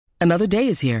Another day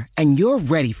is here, and you're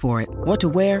ready for it. What to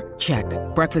wear? Check.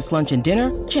 Breakfast, lunch, and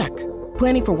dinner? Check.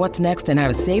 Planning for what's next and how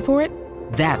to save for it?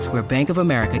 That's where Bank of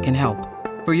America can help.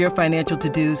 For your financial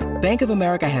to-dos, Bank of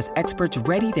America has experts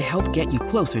ready to help get you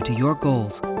closer to your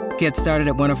goals. Get started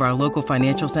at one of our local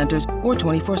financial centers or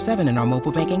 24/7 in our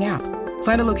mobile banking app.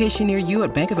 Find a location near you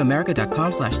at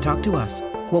bankofamerica.com/talktous.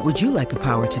 What would you like the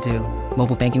power to do?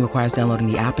 Mobile banking requires downloading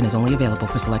the app and is only available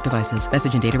for select devices.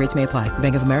 Message and data rates may apply.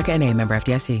 Bank of America N.A., member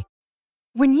FDIC.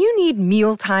 When you need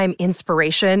mealtime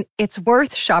inspiration, it's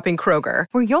worth shopping Kroger,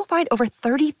 where you'll find over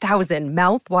 30,000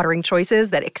 mouth-watering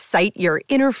choices that excite your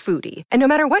inner foodie. And no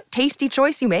matter what tasty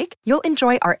choice you make, you'll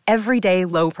enjoy our everyday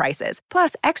low prices,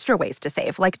 plus extra ways to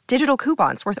save, like digital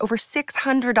coupons worth over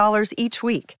 $600 each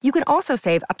week. You can also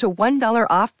save up to $1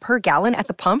 off per gallon at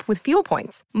the pump with fuel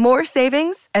points. More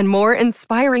savings and more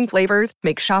inspiring flavors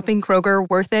make shopping Kroger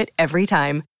worth it every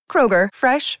time. Kroger,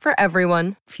 fresh for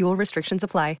everyone. Fuel restrictions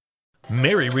apply.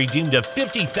 Mary redeemed a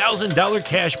 $50,000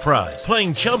 cash prize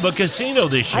playing Chumba Casino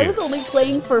this year. I was only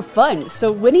playing for fun,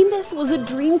 so winning this was a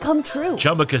dream come true.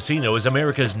 Chumba Casino is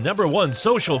America's #1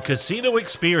 social casino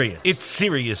experience. It's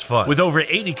serious fun. With over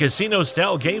 80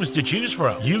 casino-style games to choose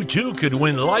from, you too could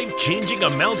win life-changing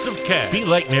amounts of cash. Be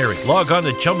like Mary. Log on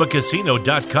to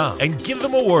ChumbaCasino.com and give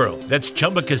them a whirl. That's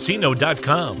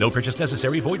ChumbaCasino.com. No purchase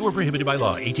necessary. Void or prohibited by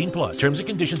law. 18+. Terms and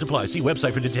conditions apply. See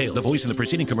website for details. The voice in the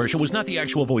preceding commercial was not the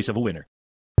actual voice of a winner.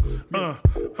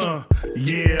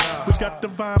 Yeah, we got the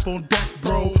vibe on deck,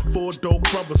 bro. Four dope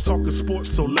brothers talking sports,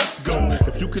 so let's go.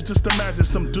 If you could just imagine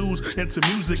some dudes into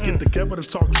music get together to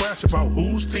talk trash about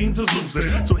whose teams is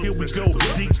losing. So here we go.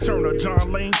 Deke Turner,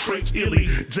 John Lane, Trey Ely,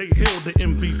 Jay Hill, the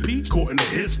MVP, according to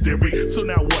his theory. So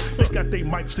now what? They got their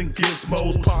mics and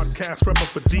gizmos. Podcast rapper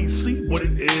for DC, what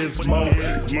it is, Mo.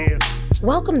 Yeah.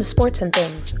 Welcome to Sports and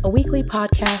Things, a weekly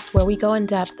podcast where we go in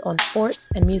depth on sports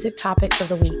and music topics of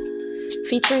the week.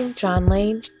 Featuring John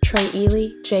Lane, Trey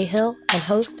Ely, Jay Hill, and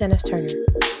host Dennis Turner.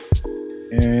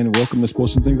 And welcome to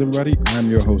Sports and Things, everybody.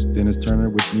 I'm your host, Dennis Turner.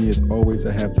 With me, as always,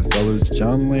 I have the fellas,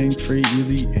 John Lane, Trey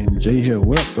Ely, and Jay Hill.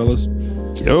 What up, fellas?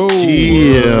 Yo.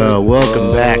 Yeah,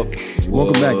 welcome back.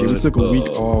 Welcome back. Yeah, we took a week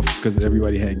off because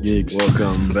everybody had gigs.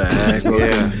 Welcome back.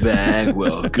 Welcome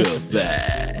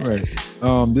back. Right.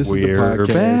 This is the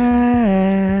podcast.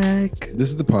 Back. This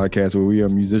is the podcast where we are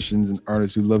musicians and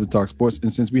artists who love to talk sports.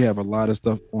 And since we have a lot of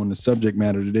stuff on the subject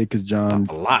matter today, because John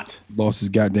lost his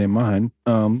goddamn mind,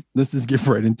 let's just get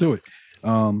right into it.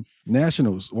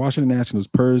 Washington Nationals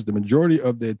purged the majority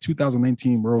of their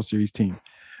 2019 World Series team,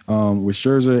 with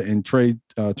Scherzer and Trey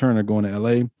Turner going to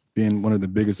LA being one of the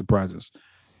biggest surprises.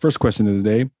 First question of the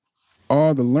day: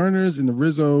 are the Lerners and the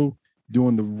Rizzo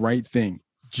doing the right thing?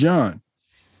 John.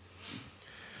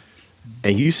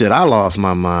 And you said I lost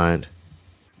my mind.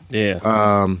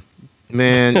 Yeah.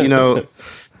 Man,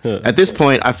 at this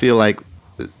point, I feel like,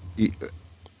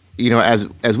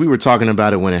 as we were talking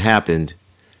about it when it happened,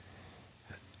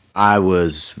 I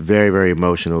was very, very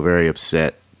emotional, very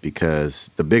upset,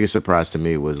 because the biggest surprise to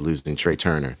me was losing Trey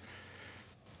Turner,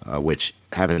 which,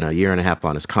 having a year and a half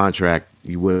on his contract,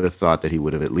 you would have thought that he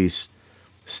would have at least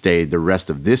stayed the rest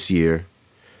of this year,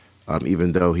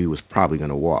 even though he was probably going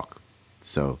to walk.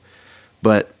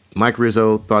 But Mike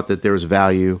Rizzo thought that there was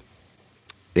value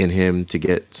in him to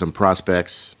get some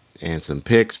prospects and some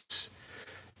picks.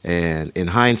 And in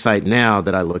hindsight, now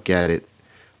that I look at it,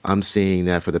 I'm seeing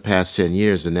that for the past 10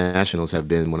 years, the Nationals have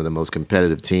been one of the most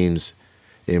competitive teams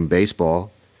in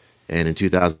baseball. And in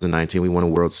 2019, we won a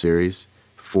World Series,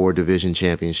 4 division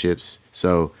championships.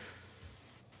 So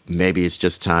maybe it's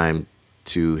just time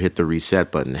to hit the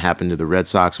reset button. It happened to the Red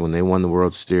Sox when they won the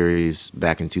World Series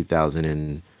back in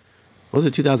 2009,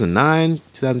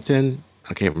 2010?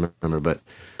 I can't remember, but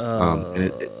and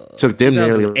it took them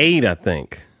 2008, I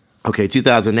think. Okay,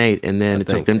 2008, and then it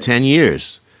took them 10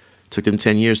 years. Took them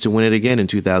 10 years to win it again in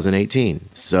 2018.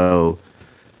 So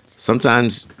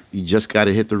sometimes you just got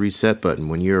to hit the reset button.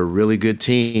 When you're a really good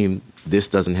team, this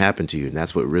doesn't happen to you, and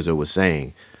that's what Rizzo was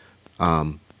saying.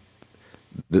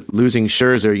 Losing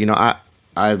Scherzer,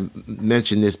 I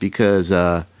mentioned this because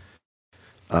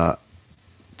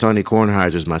Tony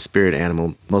Kornheiser is my spirit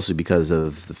animal, mostly because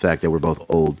of the fact that we're both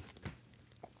old.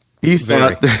 He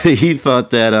thought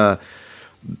that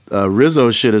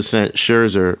Rizzo should have sent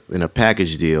Scherzer in a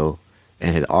package deal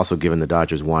and had also given the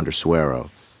Dodgers Wander Suero,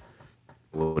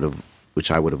 which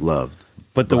I would have loved.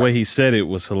 But the way he said it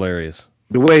was hilarious.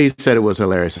 The way he said it was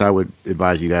hilarious. I would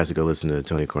advise you guys to go listen to the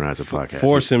Tony Kornheiser podcast.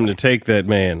 Force him to take that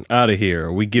man out of here,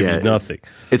 or we give you nothing.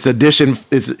 It's addition.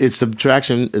 It's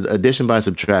subtraction. Addition by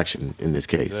subtraction in this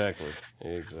case.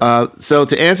 Exactly. So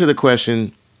to answer the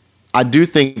question, I do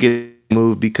think it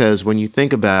moved, because when you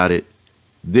think about it,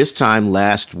 This time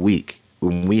last week,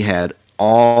 when we had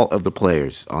all of the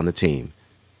players on the team,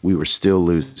 we were still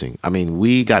losing. I mean,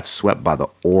 we got swept by the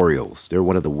Orioles. They're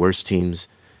one of the worst teams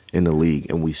in the league,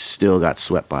 and we still got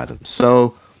swept by them.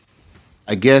 So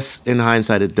I guess in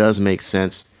hindsight, it does make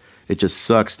sense. It just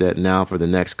sucks that now for the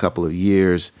next couple of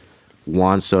years,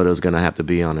 Juan Soto is going to have to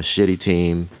be on a shitty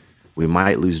team. We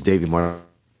might lose Davey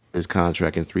Martinez's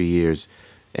contract in 3 years.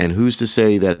 And who's to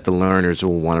say that the Lerners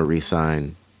will want to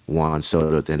re-sign Juan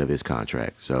Soto at the end of his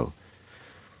contract? So,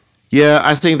 yeah,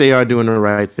 I think they are doing the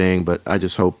right thing, but I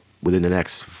just hope within the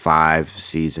next 5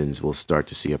 seasons we'll start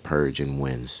to see a purge in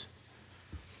wins.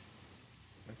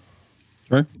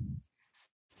 Right?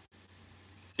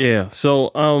 Yeah.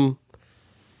 So,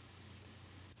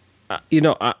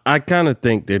 I kind of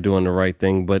think they're doing the right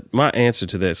thing, but my answer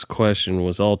to this question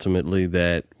was ultimately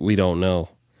that we don't know.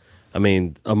 I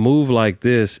mean, a move like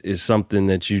this is something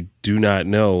that you do not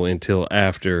know until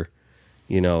after,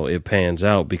 it pans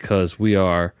out, because we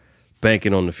are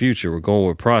banking on the future. We're going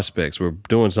with prospects. We're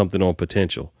doing something on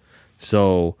potential.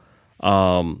 So,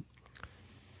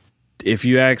 if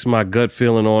you ask my gut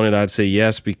feeling on it, I'd say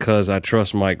yes, because I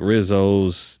trust Mike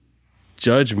Rizzo's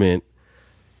judgment,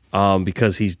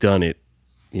 because he's done it,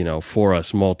 for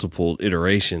us multiple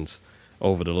iterations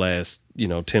over the last,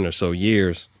 10 or so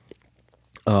years.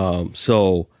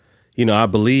 So, I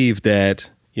believe that,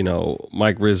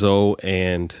 Mike Rizzo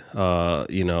and,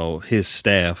 his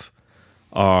staff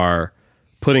are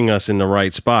putting us in the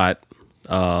right spot.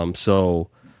 So,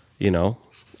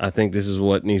 I think this is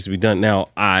what needs to be done. Now,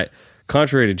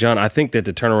 contrary to John, I think that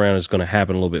the turnaround is going to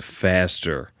happen a little bit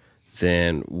faster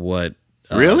than what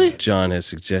really John has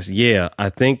suggested. Yeah, I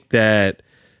think that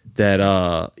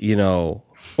or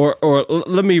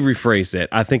let me rephrase that.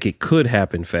 I think it could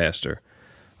happen faster.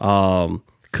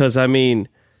 Because I mean,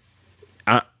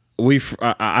 I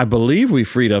believe we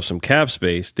freed up some cap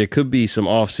space. There could be some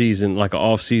off-season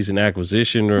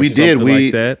acquisition or something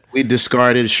like that. We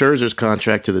discarded Scherzer's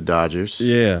contract to the Dodgers.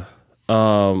 Yeah,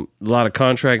 a lot of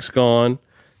contracts gone,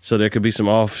 so there could be some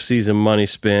off-season money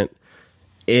spent.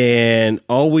 And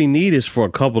all we need is for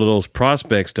a couple of those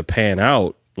prospects to pan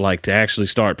out, like to actually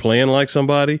start playing like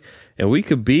somebody, and we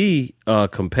could be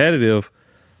competitive.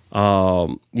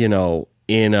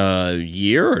 In a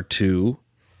year or two,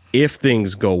 if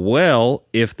things go well.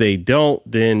 If they don't,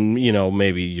 then,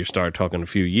 maybe you start talking a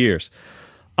few years.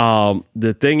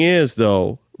 The thing is,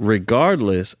 though,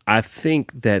 regardless, I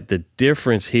think that the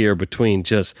difference here between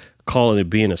just calling it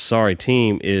being a sorry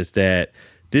team is that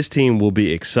this team will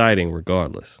be exciting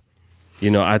regardless.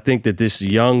 I think that this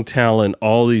young talent,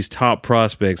 all these top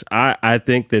prospects, I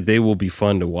think that they will be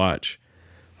fun to watch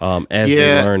as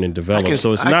they learn and develop.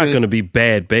 So it's not going to be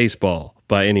bad baseball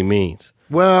by any means.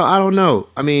 Well, I don't know.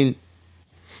 I mean,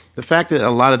 the fact that a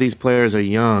lot of these players are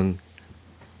young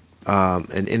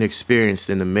and inexperienced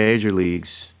in the major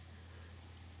leagues,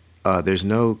 there's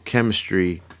no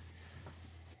chemistry.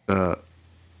 I'm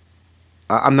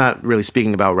not really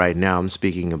speaking about right now. I'm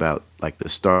speaking about like the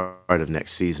start of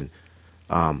next season.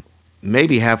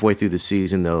 Maybe halfway through the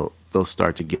season, they'll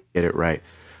start to get it right.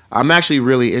 I'm actually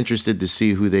really interested to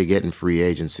see who they get in free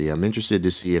agency. I'm interested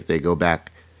to see if they go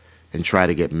back and try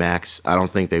to get Max. I don't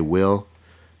think they will,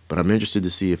 but I'm interested to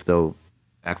see if they'll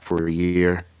act for a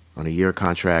year on a year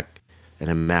contract, and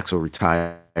then Max will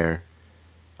retire.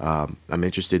 I'm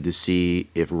interested to see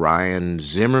if Ryan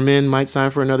Zimmerman might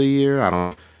sign for another year.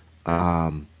 I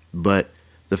don't. But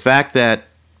the fact that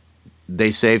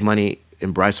they saved money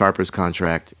in Bryce Harper's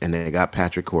contract and they got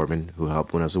Patrick Corbin, who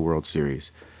helped win us a World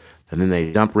Series, and then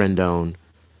they dump Rendon,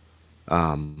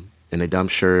 and they dump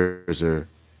Scherzer.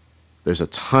 There's a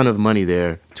ton of money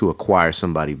there to acquire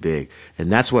somebody big,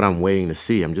 and that's what I'm waiting to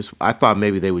see. I thought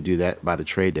maybe they would do that by the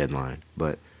trade deadline,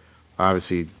 but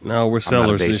obviously, no, we're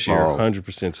sellers this year,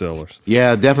 100% sellers.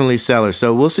 Yeah, definitely sellers.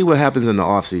 So we'll see what happens in the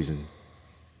offseason.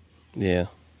 Yeah.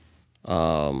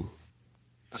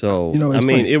 So I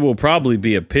mean, it will probably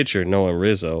be a pitcher, knowing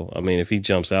Rizzo. I mean, if he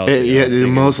jumps out, it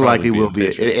most likely will be.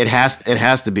 It has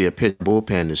to be a pitch.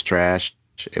 Bullpen is trash,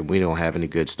 and we don't have any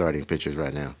good starting pitchers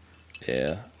right now.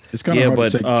 Yeah. It's kind of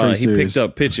hard to take Trey he picked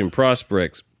up pitching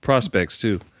prospects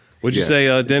too. What'd you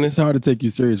say, Dennis? It's hard to take you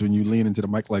serious when you lean into the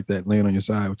mic like that, laying on your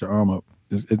side with your arm up.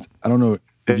 I don't know.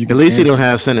 At least you don't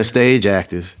have center stage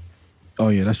active. Oh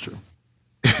yeah, that's true.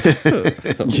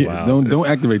 Wow. Don't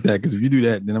activate that, because if you do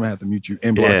that, then I'm gonna have to mute you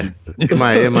and block you.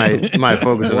 It might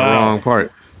focus on the wrong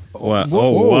part. Wow.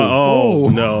 Oh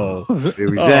no!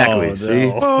 Exactly. Oh, see?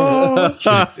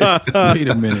 No. Wait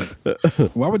a minute.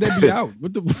 Why would that be out?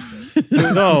 What the?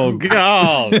 Oh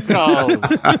God!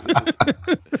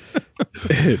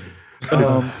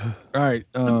 All right.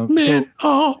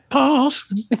 Pause.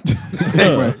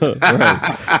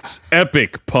 Right.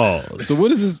 Epic pause. So what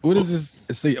does this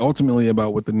say ultimately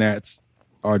about what the Nats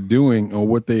are doing, or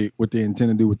what they intend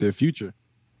to do with their future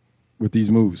with these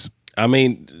moves? I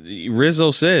mean,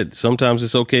 Rizzo said sometimes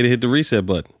it's okay to hit the reset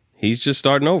button. He's just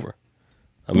starting over.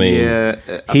 I mean,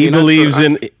 he believes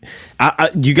in.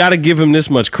 You got to give him this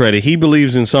much credit. He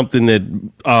believes in something that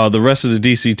the rest of the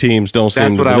DC teams don't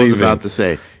seem to believe in. That's what I was about to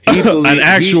say. An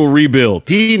actual rebuild.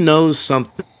 He knows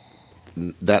something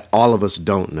that all of us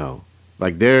don't know.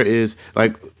 Like there is,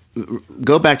 like,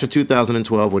 go back to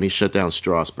 2012 when he shut down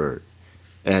Strasburg,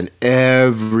 and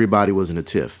everybody was in a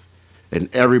tiff, and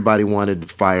everybody wanted to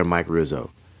fire Mike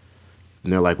Rizzo,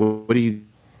 and they're like, "What do you?"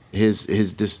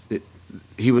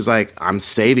 He was like, "I'm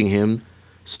saving him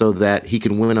so that he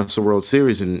can win us a World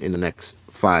Series in the next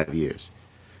 5 years."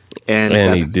 And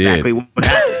that's he exactly did. what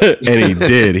happened. And he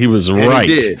did. He was right.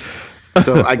 He did.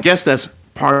 So I guess that's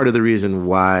part of the reason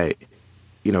why,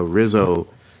 Rizzo,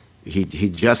 he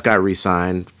just got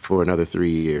re-signed for another 3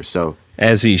 years. So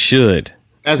as he should.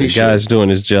 The guy's doing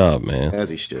his job, man. As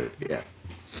he should. Yeah.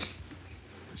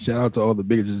 Shout out to all the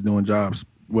bigots doing jobs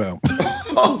well.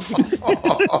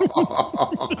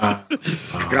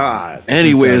 God.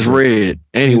 Anywhere's red.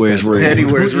 Anywhere's red.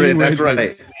 Anywhere's red. That's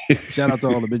right. Shout out to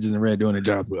all the bitches in red doing their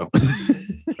jobs well.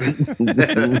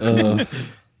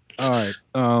 All right.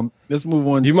 Let's move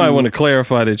on. You might want to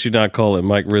clarify that you're not calling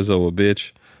Mike Rizzo a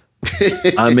bitch.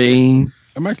 I mean,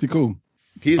 I'm actually cool.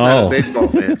 He's not a baseball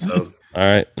fan, so. All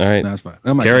right. No, that's fine.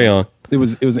 Carry on. It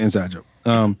was an inside joke.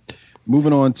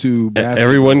 Moving on to basketball.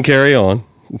 Everyone carry on.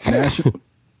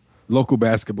 Local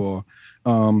basketball.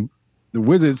 The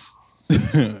Wizards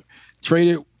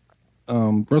traded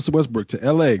Russell Westbrook to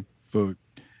LA for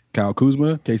Kyle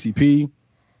Kuzma, KCP.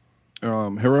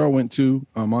 Herrera went to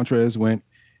Montrez went,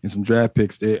 and some draft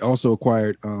picks. They also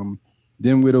acquired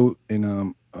Dinwiddie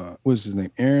and what's his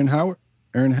name? Aaron Holiday.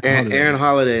 Aaron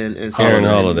Holiday and Aaron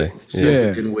Holiday.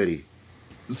 Yeah. Dinwiddie.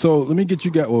 So let me get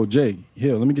you Jay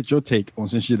Hill. Let me get your take on,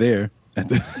 since you're there at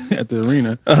the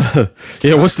arena.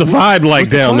 Yeah, what's the vibe like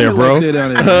down there, bro?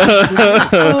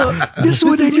 This is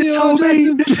what they just told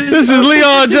me. This is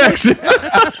Leon Jackson.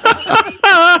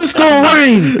 It's gonna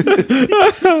rain.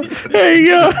 Hey,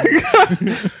 yo.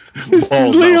 This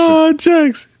is Leon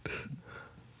Jackson.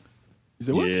 Is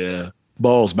it what? Yeah.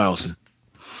 Balls bouncing.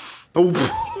 Oh.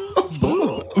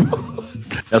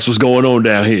 That's what's going on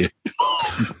down here.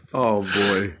 Oh,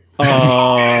 boy.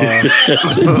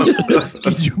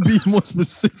 Could you be more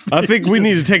specific? I think we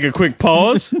need to take a quick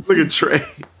pause. Look at Trey.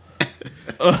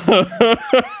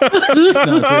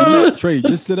 Trey,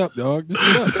 just sit up, dog. Just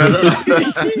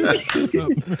sit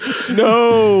up.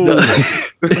 No.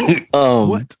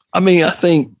 What? I mean, I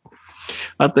think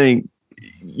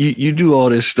you do all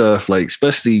this stuff, like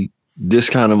especially this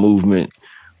kind of movement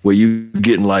where you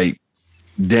getting like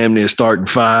damn near starting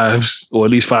fives, or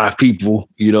at least five people.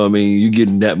 You know what I mean? You're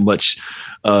getting that much,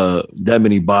 that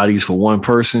many bodies for one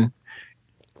person.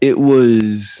 It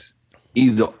was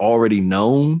either already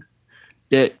known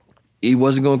that he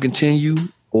wasn't going to continue,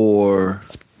 or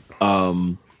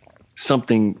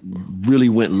something really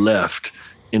went left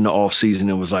in the offseason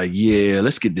and was like, yeah,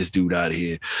 let's get this dude out of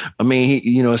here. I mean,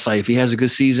 it's like if he has a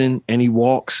good season and he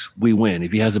walks, we win.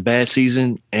 If he has a bad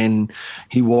season and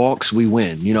he walks, we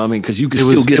win. You know what I mean? Because you can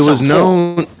still get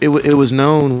something. It was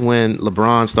known when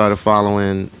LeBron started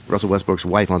following Russell Westbrook's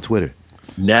wife on Twitter.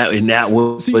 That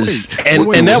was in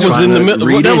the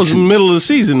middle of the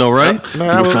season, though, right? No,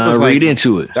 that was trying to read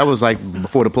into it. That was like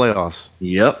before the playoffs.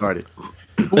 Yep. Started.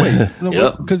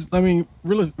 Because I mean,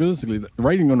 realistically, the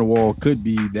writing on the wall could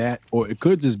be that, or it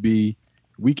could just be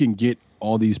we can get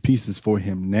all these pieces for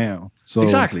him now. So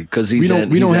exactly, because we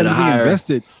don't have anything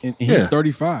invested, and he's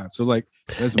 35. So like,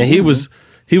 and he was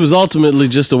ultimately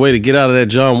just a way to get out of that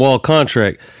John Wall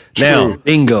contract. True. Now,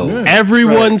 bingo. Yeah.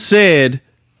 Everyone said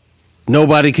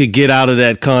nobody could get out of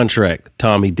that contract.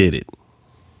 Tommy did it.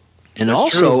 And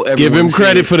also, give him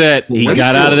credit for that. He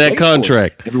got out of that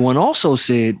contract. Everyone also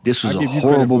said this was a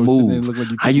horrible move.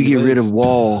 How you get rid of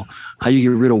Wall? How you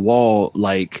get rid of Wall?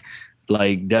 Like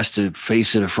that's the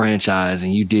face of the franchise,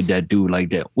 and you did that dude like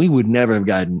that. We would never have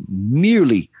gotten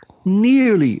nearly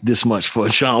this much for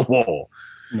John Wall.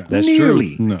 No, that's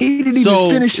nearly. True. No. He didn't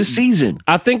even finish the season.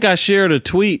 I think I shared a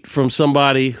tweet from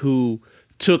somebody who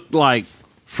took like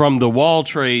from the Wall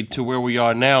trade to where we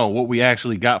are now, what we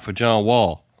actually got for John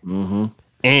Wall. Mm-hmm.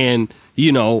 And,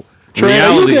 Trey,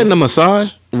 are you getting a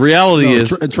massage? Reality is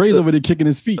Trey's over there kicking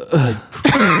his feet. Like,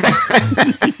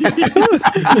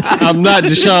 I'm not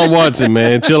Deshaun Watson,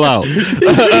 man. Chill out.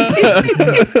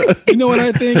 You know what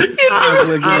I think?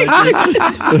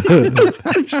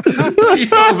 You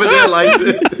over there like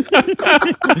this.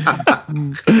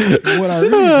 What I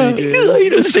really think is He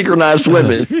just synchronized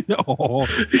swimming.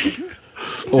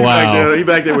 Wow. He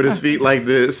back there with his feet like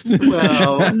this.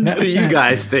 Well, what do you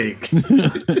guys think?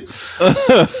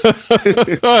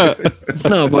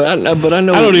 No, but I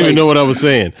know. I don't even know what I was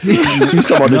saying. You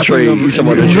talking about the trade? You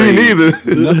talking about the Me trade? neither.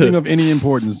 nothing of any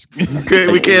importance.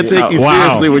 We can't take you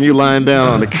seriously when you lying down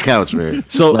on the couch, man.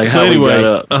 So Like so how we anyway,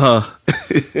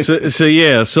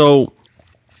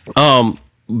 got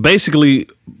basically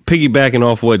piggybacking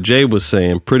off what Jay was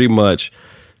saying, pretty much,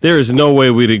 there is no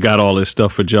way we'd have got all this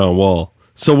stuff for John Wall.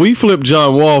 So we flipped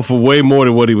John Wall for way more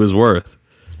than what he was worth.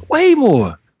 Way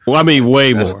more. Well, I mean,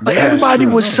 way more. Like everybody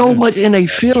was so much in their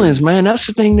feelings, man. That's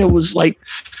the thing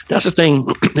that's the thing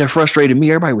that frustrated me.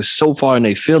 Everybody was so far in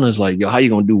their feelings, like, yo, how you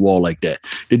gonna do Wall like that?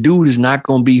 The dude is not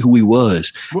gonna be who he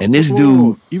was. And this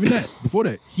dude, even that, before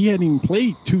that, he hadn't even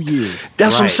played 2 years.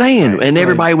 that's what I'm saying. And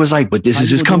everybody was like, but this is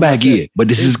his comeback year. But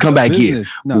this is his comeback year.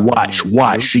 Watch.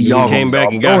 See, y'all came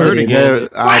back and got hurt again.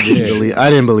 I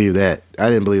didn't believe that. I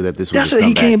didn't believe that this was. That's what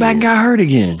he came back and got hurt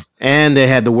again. And they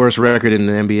had the worst record in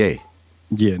the NBA.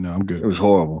 Yeah, no, I'm good. It was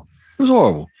horrible.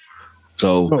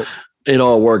 So it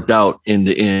all worked out in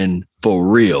the end for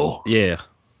real. Yeah.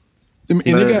 I mean,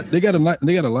 and they got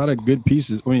a lot of good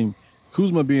pieces. I mean,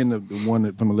 Kuzma being the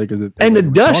one from the Lakers that And the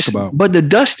talk dust, about. but the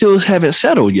dust still haven't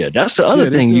settled yet. That's the other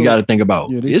thing you got to think about.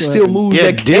 Yeah, they It's still still haven't- moves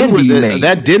Yeah, that can be made.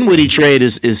 that Dinwiddie trade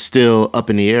is still up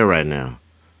in the air right now.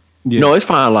 Yeah. No, it's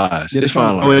finalized. Yeah, It's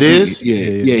finalized. Oh, it is?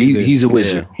 Yeah. He's a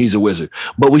wizard. He's a wizard.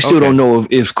 But we still don't know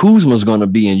if Kuzma's going to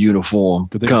be in uniform.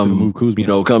 They have to move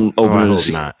Kuzma. Come over I the hope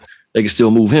season. not. They can still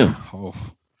move him. Oh.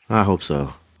 I hope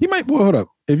so. He might. Well, hold up.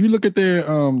 If you look at their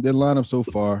lineup so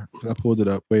far, I pulled it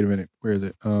up. Wait a minute. Where is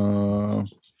it?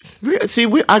 See,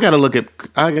 I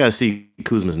gotta see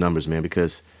Kuzma's numbers, man,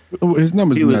 because His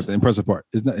numbers are not the impressive part.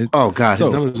 It's not. Oh God, his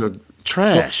numbers are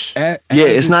trash.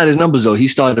 It's not his numbers though. He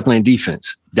started playing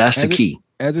defense. That's the key.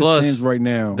 As it Plus, stands right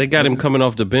now, they got him coming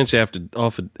off the bench after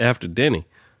Denny.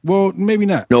 Well, maybe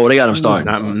not. No, they got him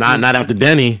starting. Not after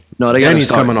Denny. No, they got Denny's him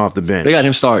starting. coming off the bench. They got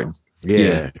him starting.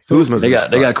 Yeah. Kuzma's They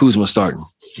got Kuzma starting.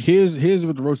 Here's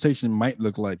what the rotation might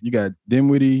look like. You got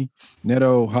Dinwiddie,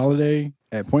 Neto, Holiday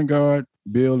at point guard,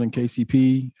 Bill and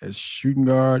KCP as shooting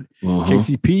guard,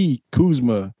 KCP,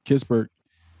 Kuzma, Kispert,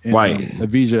 and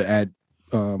Avija at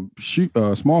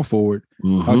small forward,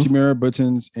 Hachimura,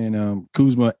 Buttons, and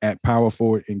Kuzma at power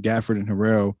forward, and Gafford and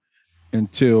Harrell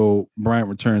until Bryant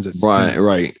returns at center.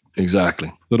 Right,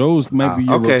 exactly. So those might be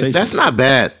your rotations. That's not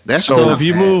bad. That's so if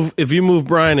you move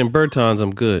Bryant and Bertans,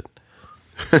 I'm good.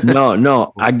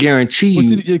 No, I guarantee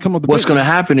you what's going to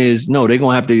happen is they're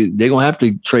going to have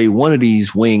to trade one of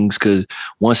these wings because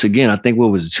once again, I think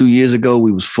what was it, 2 years ago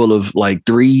we was full of like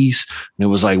threes and it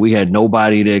was like we had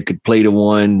nobody that could play the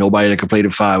one, nobody that could play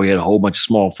the five. We had a whole bunch of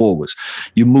small forwards.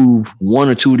 You move one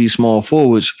or two of these small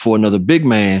forwards for another big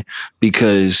man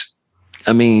because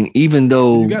I mean, even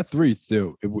though you got three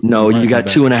still, you got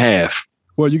 2.5.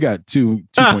 Well, you got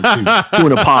 2.2. 2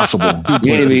 in a possible.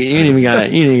 You ain't even got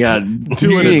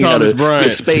 2 in a Thomas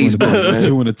Bryant. Space,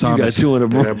 2 in a Thomas. You got 2 in a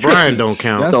Bryant. Brian don't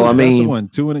count. That's the one.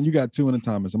 2 in. You got 2 in a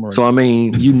Thomas. I'm already. So I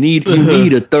mean, you need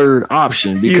a third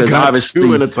option because obviously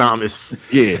 2 in a Thomas.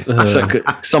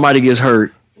 Yeah, somebody gets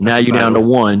hurt. Now you're down to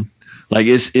 1. Like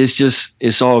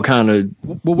it's all kind of.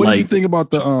 Well, what do you think about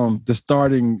the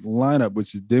starting lineup,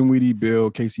 which is Dinwiddie,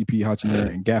 Bill, KCP, Hachimura,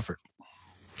 and Gafford?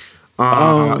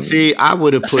 See, I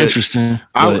would have put interesting.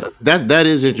 That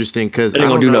is interesting because they ain't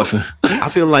gonna do nothing. I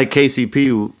feel like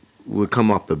KCP would come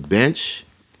off the bench.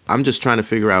 I'm just trying to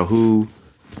figure out who.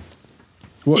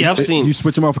 Well, I've seen you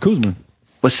switch him off for Kuzma.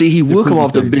 But see, he would come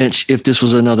off the bench if this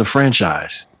was another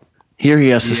franchise. Here he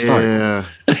has to start. Yeah.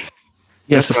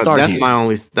 He has to start. That's my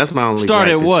only. Start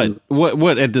at what?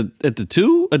 What at the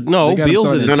 2? No,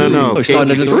 Beal's at the 2. No. He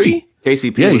started at the 3.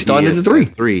 KCP. Yeah, he started at the 3.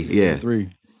 3. Yeah. 3.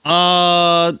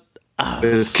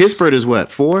 Kispert is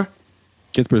what? 4.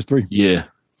 Kispert's 3. Yeah.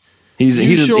 He's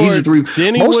sure a 3.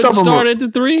 Denny Most of them started the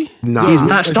 3? No, he's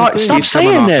not starting. Stop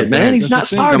saying that, man. He's not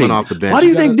starting. Coming off the bench. Why do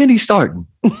you think Denny's starting?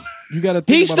 You got to.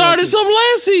 He started some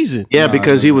last season. Yeah,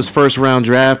 because he was first round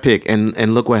draft pick,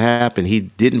 and look what happened. He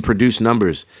didn't produce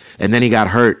numbers, and then he got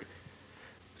hurt,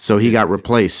 so he got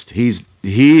replaced. Yeah,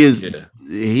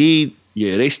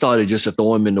 they started just to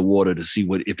throw him in the water to see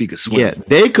if he could swim. Yeah,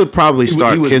 they could probably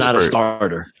start. He was Kispert. not a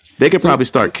starter. They could probably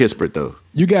start Kispert though.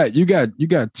 You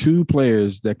got 2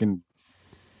 players that can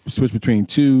switch between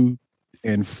 2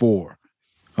 and 4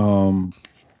 on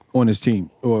his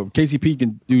team. Or KCP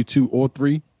can do 2 or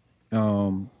 3.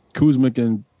 Kuzma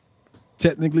can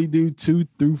technically do 2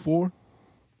 through 4.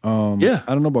 I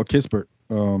don't know about Kispert,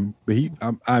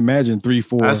 but I imagine 3,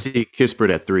 4. I see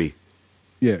Kispert at 3.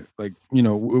 Yeah, like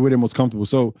where they're most comfortable.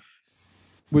 So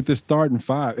with the starting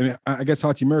 5, I mean, I guess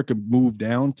Hachimura could move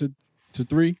down to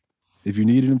 3 if you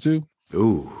needed him to.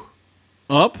 Ooh,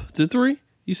 up to 3?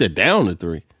 You said down to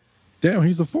 3. Down,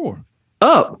 he's a 4.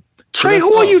 Up, Trey.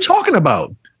 Who are you talking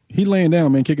about? He laying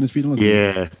down, man, kicking his feet on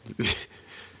the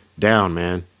down,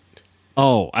 man.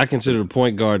 Oh, I consider the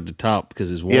point guard the top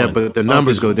because it's 1. Yeah, but the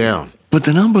numbers go down. But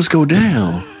the numbers go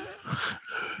down.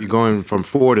 You're going from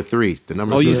 4 to 3. The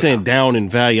numbers. Oh, you're saying down in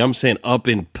value. I'm saying up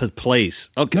in place.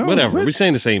 Okay, No, whatever. what? We're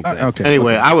saying the same thing. Okay.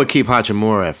 Anyway, I would keep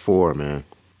Hachimura at 4, man.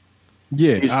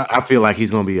 Yeah, I feel like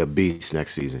he's going to be a beast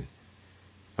next season.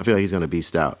 I feel like he's going to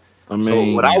beast out. I mean,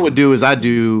 So what I would do is I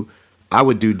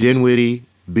would do Dinwiddie,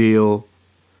 Beal,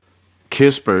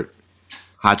 Kispert,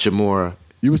 Hachimura.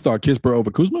 you would start Kispert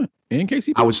over Kuzma and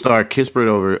KCP. I would start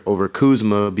Kispert over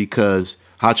Kuzma because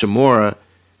Hachimura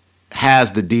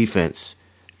has the defense,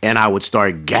 and I would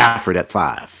start Gafford at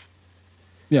 5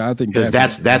 Yeah, I think because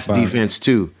that's defense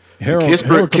too. Harold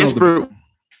Kispert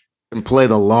can play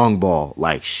the long ball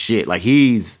like shit. Like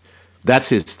that's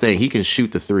his thing. He can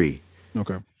shoot the 3.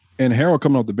 Okay. And Harold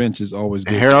coming off the bench is always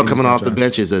good. Harold coming off the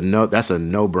bench is that's a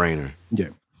no-brainer. Yeah.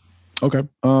 Okay.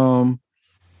 The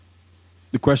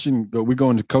question, we're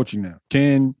going to coaching now.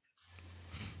 Can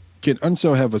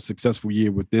Unseld have a successful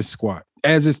year with this squad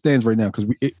as it stands right now? Because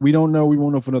we don't know. We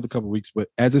won't know for another couple of weeks. But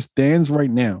as it stands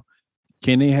right now,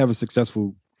 can they have a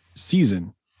successful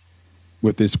season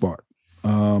with this squad?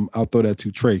 I'll throw that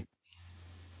to Trey.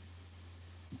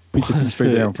 Put your feet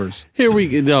straight down first. Here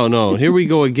we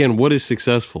go again. What is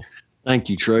successful? Thank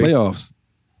you, Trey. Playoffs.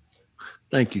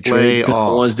 Thank you, Trey.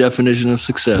 One's definition of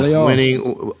success. Playoffs.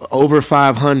 Winning over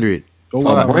 500.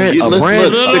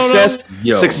 Success.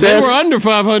 Success. They were under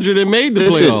 500 and made the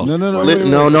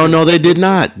playoffs. No, they did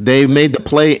not. They made the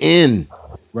play in.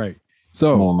 Right.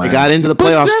 So they got into the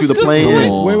playoffs through the play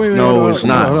in. Wait. No, it's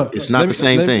not. It's not the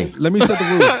same thing. Let me set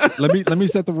the rules. let me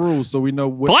set the rules so we know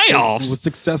what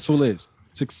successful is.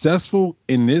 Successful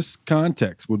in this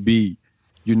context would be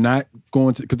you're not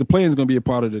going to, because the play-in is going to be a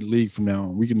part of the league from now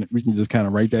on. We can just kind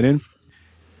of write that in.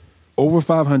 Over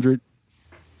 500,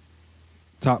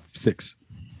 top 6.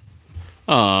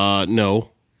 No.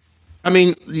 I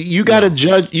mean, you got to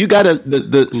judge. You got to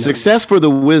the success for the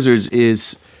Wizards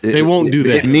is they won't do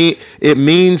that. It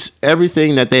means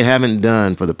everything that they haven't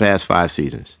done for the past 5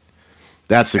 seasons.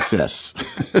 That's success.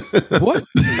 What?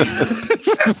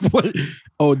 What?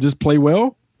 Oh, just play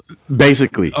well?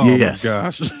 Basically, oh yes. My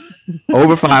gosh.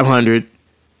 Over 500.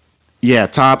 Yeah,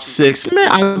 top 6.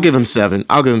 Man, I'll give him 7.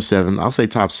 I'll say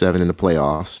top 7 in the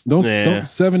playoffs. Don't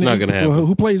 7. It's not gonna happen.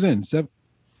 Who plays in 7?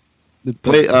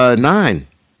 Play 9.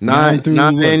 9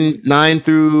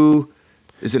 through.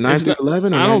 Is it 9 through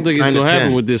 11? I don't think it's gonna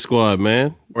happen with this squad,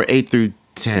 man. Or 8 through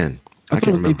 10. I thought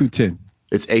it was 8 through 10.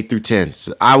 It's 8 through 10.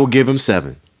 So I will give them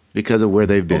 7 because of where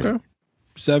they've been. Okay.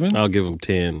 7. I'll give them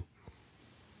 10.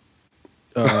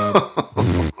 With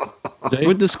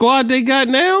the squad they got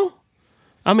now,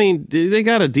 I mean, they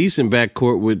got a decent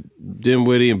backcourt with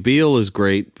Dinwiddie and Beal is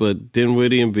great, but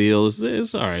Dinwiddie and Beal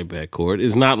is all right backcourt.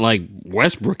 It's not like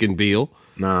Westbrook and Beal.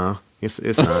 Nah, it's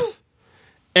not.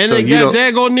 And so they got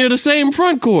daggone near the same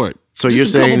front court. So you're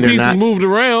saying they're not moved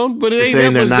around, but it ain't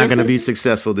saying they're not going to be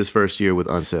successful this first year with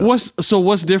Unseld.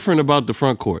 What's different about the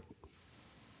front court?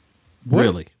 What?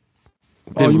 Really?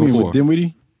 Oh, you mean with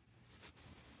Dinwiddie?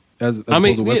 As I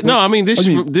mean, this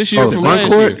year from front last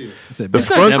court. year. The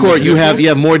front court, you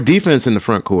have more defense in the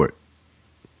front court.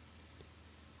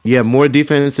 You have more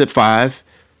defense at 5.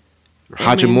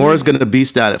 Hachimura is going to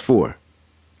beast out at 4,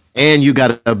 and you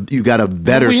got a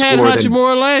better score. We had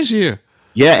Hachimura last year.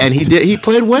 Yeah, and he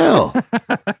played well.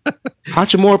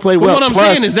 Hachimura played well. What I'm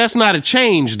saying is that's not a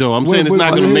change, though. I'm saying it's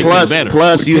not going to make it better.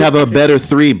 Plus, you have a better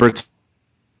 3.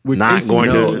 Not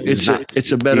going to. It's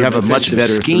a better. You have a much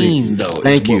better scheme, 3. though.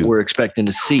 Thank you. What we're expecting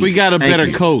to see. We got a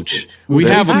better coach. We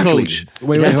have a coach.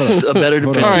 Wait, that's a better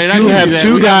defense. All right, you have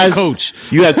 2 guys.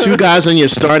 You have 2 guys on your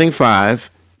starting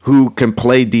 5 who can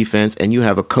play defense, and you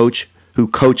have a coach who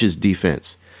coaches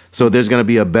defense. So there's going to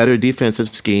be a better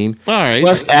defensive scheme. All right.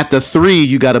 Plus, at the 3,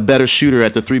 you got a better shooter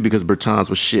at the 3 because Bertans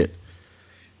was shit.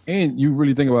 And you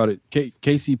really think about it,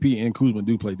 KCP and Kuzma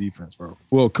do play defense, bro.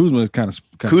 Well, Kuzma is kind of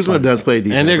Kuzma does play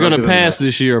defense, and they're going to pass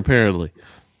this year apparently.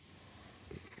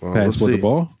 Well, pass with the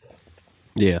ball.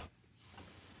 Yeah.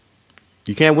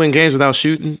 You can't win games without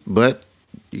shooting, but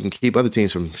you can keep other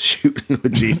teams from shooting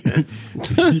with defense.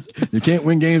 You can't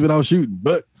win games without shooting,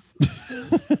 but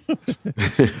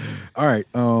all right.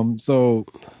 So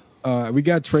we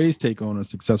got Trey's take on a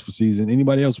successful season.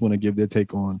 Anybody else want to give their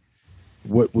take on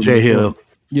what Jay Hill?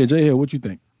 Yeah, Jay Hill, what you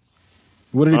think?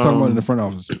 What are they talking about in the front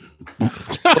office?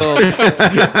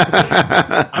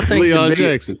 I think Leon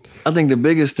Jackson. I think the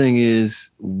biggest thing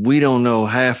is we don't know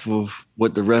half of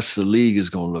what the rest of the league is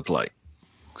going to look like.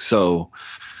 So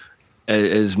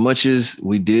as much as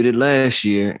we did it last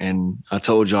year, and I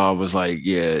told y'all I was like,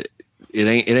 yeah, it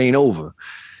ain't over.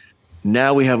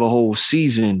 Now we have a whole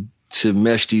season to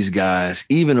mesh these guys,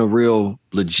 even a real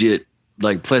legit,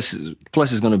 like plus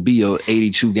is going to be a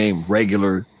 82 game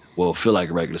regular. Well, feel like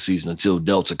a regular season until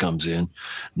Delta comes in,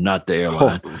 not the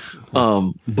airline.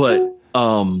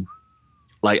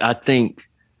 Like I think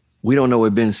we don't know where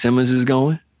Ben Simmons is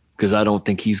going because I don't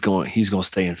think he's going to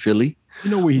stay in Philly.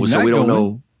 You know where he's so not we don't going.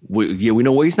 know. We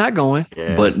know where he's not going,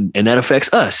 and that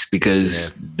affects us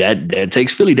because that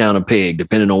takes Philly down a peg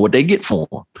depending on what they get for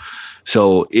him.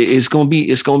 So it's gonna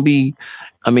be.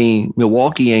 I mean,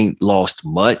 Milwaukee ain't lost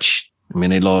much. I mean,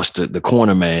 they lost the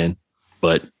corner man,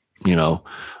 but you know.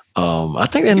 I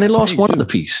think, and they lost one other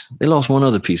piece. They lost one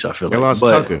other piece. I feel they like lost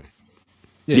Tucker.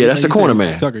 Yeah, that's the corner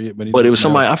man. Tucker, but it was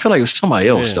somebody. I feel like it was somebody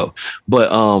else though. But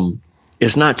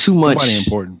it's not too much. Somebody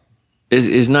important.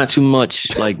 It's not too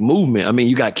much like movement. I mean,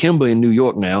 you got Kemba in New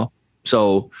York now,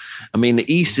 so I mean,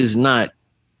 the East is not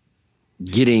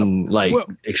getting like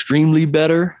extremely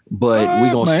better, but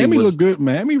we're gonna Miami see. Look good.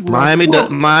 Miami look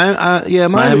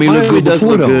good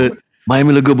before though. good.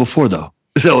 Miami look good before though.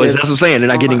 So that's what I'm saying. They're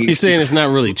not getting. He's saying it's not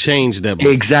really changed that much.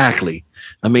 Exactly.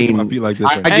 I mean, I feel like this.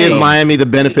 I give Miami the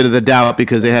benefit of the doubt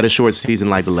because they had a short season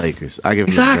like the Lakers. I give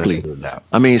them the benefit of the doubt.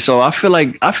 I mean, so I feel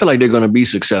like they're going to be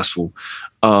successful.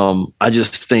 I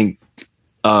just think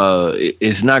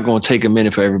it's not going to take a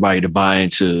minute for everybody to buy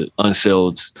into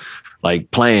Unseld's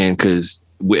like plan because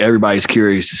everybody's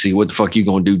curious to see what the fuck you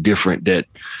going to do different that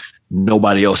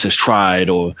nobody else has tried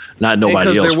or not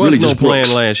nobody else. There was really no just plan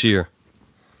Brooks. last year.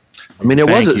 I mean, there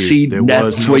wasn't. See,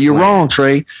 that's where you're wrong,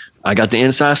 Trey. I got the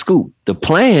inside scoop. The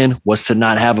plan was to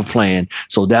not have a plan.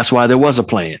 So that's why there was a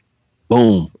plan.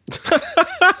 Boom.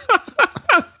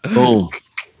 Boom.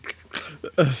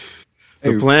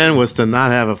 The plan was to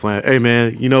not have a plan. Hey,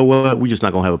 man, you know what? We're just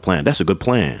not going to have a plan. That's a good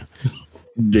plan.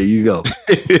 There you go.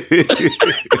 the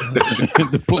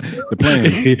plan.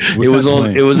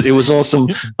 It was awesome.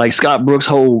 Like Scott Brooks'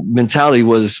 whole mentality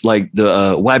was like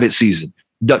the Wabbit season,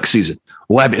 duck season.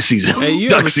 Wabbit season. Hey,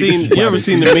 you ever seen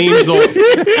the memes on?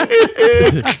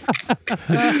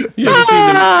 You ever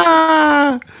seen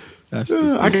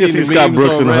I can see Scott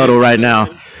Brooks in the huddle right now.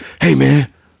 Hey man,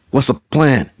 what's a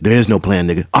plan? There's no plan,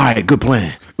 nigga. All right, good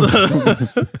plan.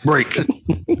 Break.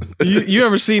 You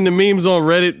ever seen the memes on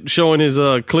Reddit showing his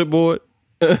clipboard?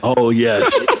 Oh yes.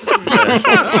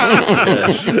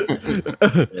 Yes.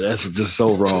 That's just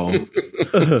so wrong.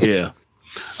 Yeah.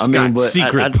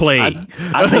 Secret play.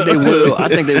 I think they will. I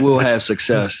think they will have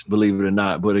success, believe it or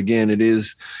not. But again, it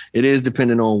is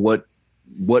dependent on what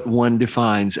one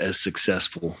defines as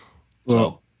successful.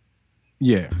 Well,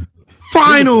 yeah.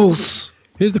 Finals.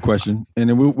 Here's the question, and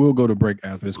then we'll go to break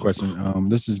after this question.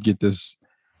 Let's just get this.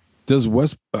 Does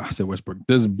Westbrook?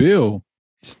 Does Bill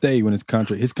stay when his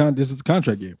contract? This is a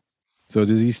contract year. So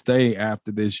does he stay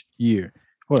after this year?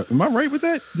 What, am I right with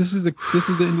that? This is the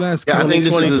last. Yeah, I think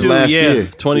this is his last year.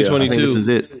 2022. I think this is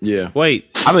it. Yeah. Wait.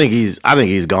 I think he's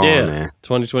gone, man.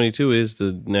 2022 is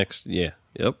the next. Yeah.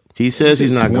 Yep. He says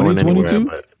he's not going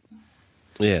anywhere.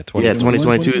 But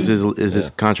 2022 is his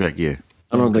contract year.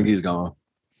 I don't think he's gone.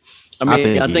 I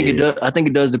think it does. I think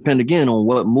it does depend again on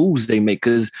what moves they make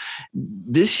because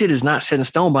this shit is not set in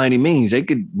stone by any means. They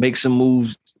could make some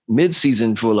moves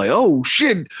mid-season for like, oh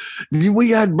shit, we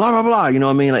got blah blah blah. You know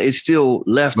what I mean? Like it's still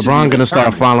left. LeBron gonna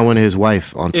start follling his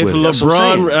wife on Twitter. If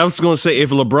LeBron, I was gonna say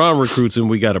if LeBron recruits him,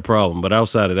 we got a problem. But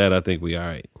outside of that, I think we all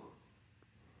right.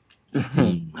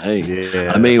 Hey,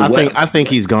 yeah. I mean, I think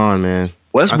he's gone, man.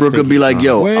 Westbrook could be like,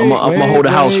 yo, I'm gonna hold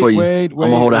a house for you. I'm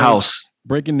gonna hold a house.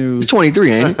 Breaking news. It's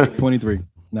 23, ain't it? 23.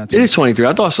 Not it is 23.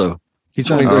 I thought so. He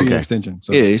signed a 2-year extension.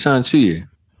 So. Yeah, he signed 2 year.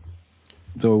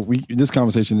 So this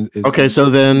conversation is okay.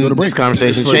 So then this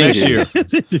conversation changes.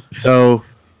 So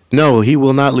no, he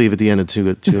will not leave at the end of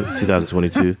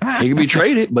 2022. He could be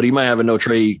traded, but he might have a no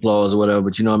trade clause or whatever.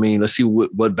 But you know what I mean? Let's see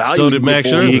what value so did Max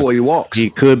Scherzer before he walks.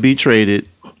 He could be traded,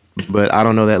 but I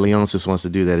don't know that Leonsis wants to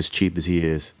do that as cheap as he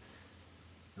is.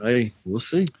 Hey, we'll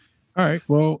see. All right.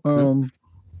 Well,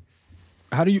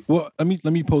 how do you? Well, let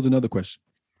me pose another question,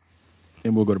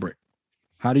 and we'll go to break.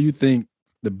 How do you think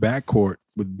the backcourt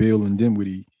with Bill and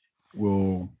Dinwiddie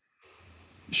will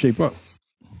shape up?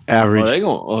 Average. They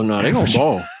gonna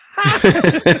ball.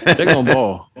 They're gonna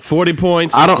ball. 40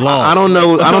 points. I don't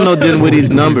know Dinwiddie's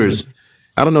numbers.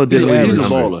 I don't know Dinwiddie's He's a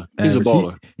baller. He's a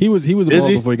baller. He was a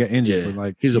baller before he got injured. Yeah, but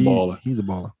like he's a baller. He's a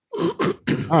baller.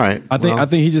 All right. I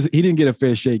think he didn't get a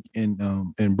fair shake in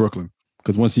Brooklyn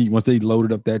because once they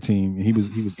loaded up that team, he was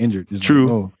injured. It's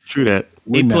true that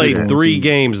he played 3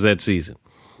 games that season.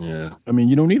 Yeah, I mean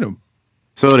you don't need him.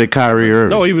 So did Kyrie Irving.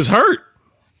 No, he was hurt.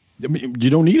 I mean, you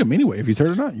don't need him anyway if he's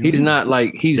hurt or not. He's not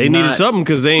like he's. They needed something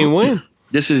because they ain't win.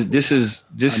 This is.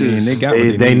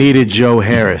 They needed Joe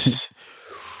Harris.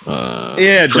 Joe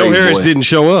Harris didn't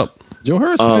show up. Joe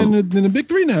Harris in the big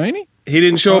 3 now, ain't he? He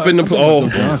didn't show up in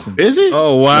the. Is he?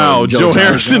 Oh wow, Joe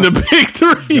Harris in the big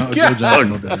 3. He left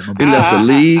the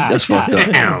league. That's fucked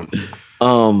up.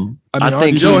 I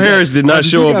think Joe Harris did not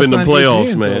show up in the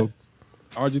playoffs, man.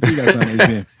 RG3 got signed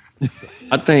again.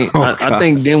 I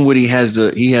think Dinwiddie has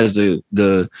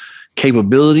the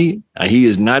capability. He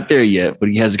is not there yet, but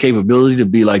he has the capability to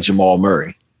be like Jamal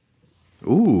Murray.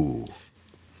 Ooh.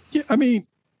 Yeah, I mean,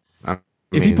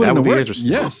 if you put in the work,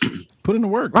 yes, put in the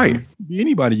work. Right. You can be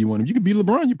anybody you want. You can be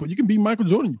LeBron. You can be Michael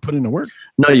Jordan. You put in the work.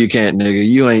 No, you can't, nigga.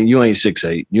 You ain't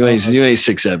 6'8". You ain't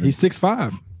 6'7". He's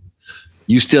 6'5".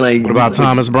 You still ain't. What about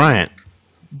Thomas Bryant?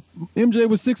 MJ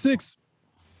was 6'6".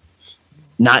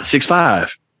 Not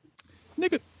 6'5".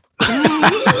 Nigga.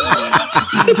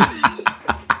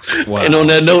 Wow. And on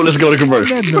that note, let's go to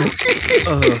commercial.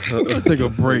 Let's take a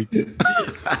break.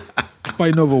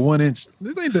 Fighting over 1 inch.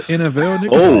 This ain't the NFL,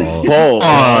 nigga.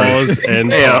 Pause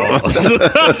and pause.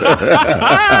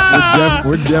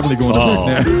 We're definitely going to break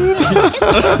now.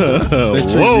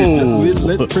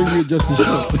 Let Trey adjust his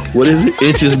shots. What is it?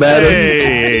 Inches matter?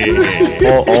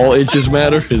 Hey. All inches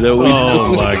matter? Is that what we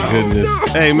Oh, my goodness.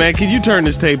 Hey, man, can you turn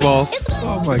this tape off?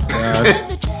 Oh, my God.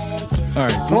 All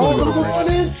right.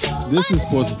 This is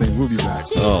Sports and Things. We'll be back.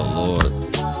 Oh, Lord.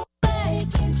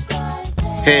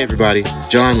 Hey everybody,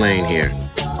 John Lane here.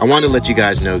 I want to let you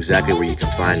guys know exactly where you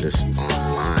can find us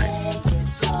online.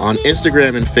 On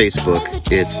Instagram and Facebook,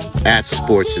 it's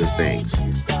 @Sports and Things.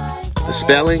 The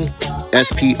spelling,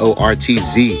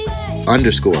 SPORTZ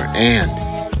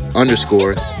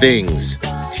 _ things,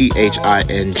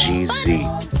 THINGZ.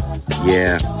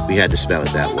 Yeah, we had to spell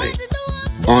it that way.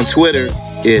 On Twitter,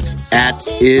 it's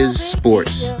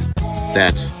 @IsSports.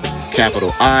 That's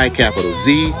capital I, capital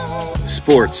Z,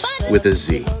 Sports with a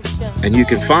Z. And you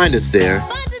can find us there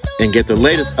and get the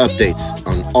latest updates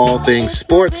on all things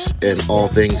sports and all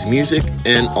things music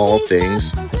and all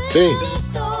things things.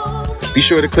 Be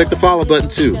sure to click the follow button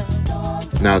too.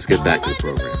 Now let's get back to the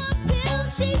program.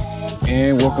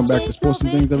 And welcome back to Sports and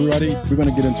Things, everybody. We're going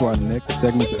to get into our next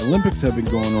segment. The Olympics have been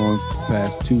going on for the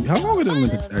past 2. How long are the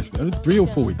Olympics actually? 3 or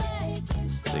 4 weeks? I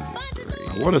think it's 3.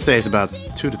 I want to say it's about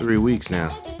 2 to 3 weeks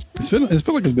now. It feels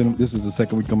like this is the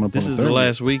second week coming up. This is the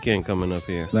last weekend coming up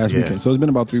here. Last weekend. So it's been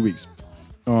about 3 weeks.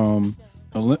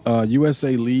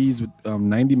 USA leads with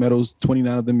 90 medals,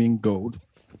 29 of them being gold.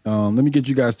 Let me get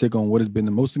you guys' take on what has been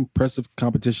the most impressive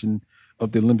competition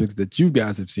of the Olympics that you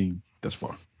guys have seen thus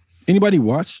far. Anybody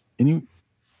watch? I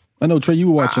know, Trey, you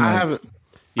were watching. I haven't.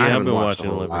 I've been watching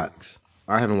Olympics.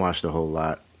 I haven't watched a whole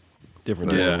lot.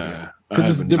 Different. Yeah.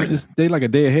 Because it's different. They like a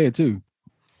day ahead too.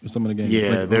 Some of the games.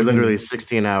 Yeah, they're literally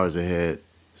 16 hours ahead.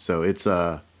 So it's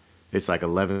like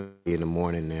 11 in the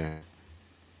morning there.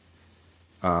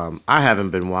 I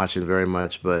haven't been watching very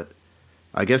much, but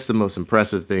I guess the most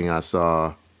impressive thing I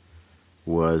saw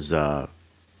was the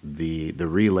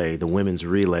relay, the women's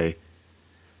relay,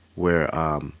 where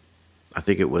I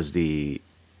think it was the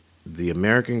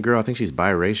American girl. I think she's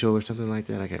biracial or something like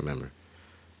that. I can't remember.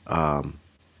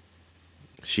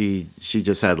 She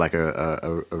just had like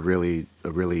a really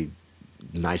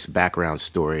nice background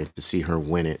story. To see her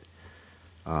win it,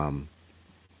 to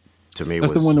me,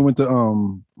 that's the one that went to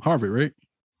Harvard, right?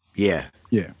 Yeah.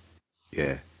 And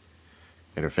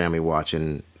her family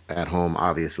watching at home,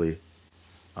 obviously.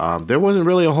 There wasn't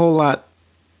really a whole lot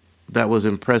that was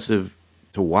impressive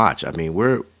to watch. I mean,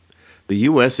 the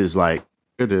U.S. is like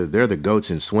they're the goats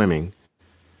in swimming.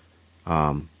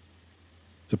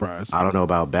 Surprise. I don't know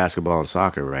about basketball and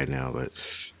soccer right now, but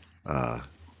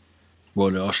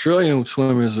well, the Australian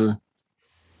swimmers are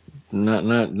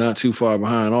not too far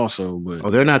behind also, but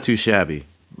they're not too shabby.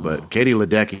 But Katie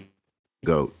Ledecky,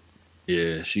 goat.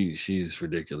 Yeah, she's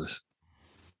ridiculous.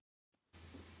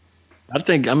 I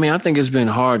think it's been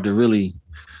hard to really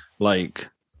like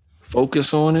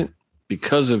focus on it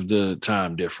because of the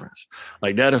time difference.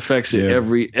 Like that affects it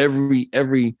every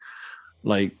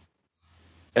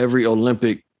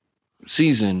Olympic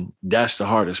season. That's the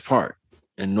hardest part.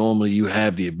 And normally you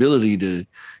have the ability to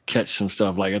catch some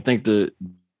stuff. Like I think the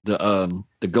the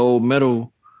gold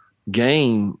medal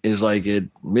game is like at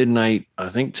midnight, I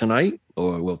think tonight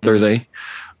or Thursday.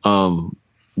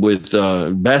 With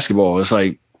basketball, it's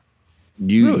like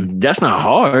that's not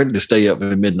hard to stay up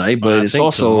at midnight, but it's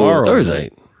also Thursday.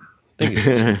 Night. I think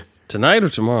it's tonight or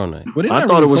tomorrow night. I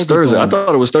thought it was Thursday. I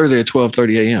thought it was Thursday at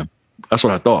 12:30 a.m. That's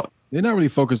what I thought. They're not really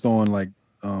focused on like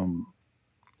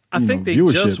I think they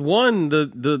viewership. just won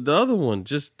the other one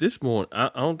just this morning. I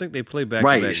don't think they play back to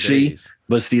back days.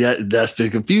 But see that's the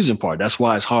confusing part. That's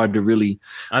why it's hard to really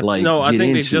I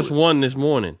think they just won this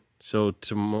morning. So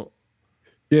tomorrow.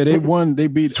 Yeah, they won. They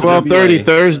beat 12:30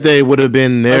 Thursday would have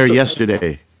been there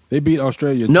yesterday. They beat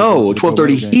Australia. No,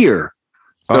 12:30 here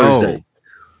Thursday.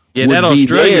 Yeah, that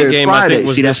Australia game Friday. I think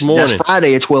was this morning. That's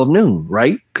Friday at 12 noon,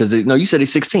 right? Because you said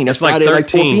it's 16. That's like Friday 13, at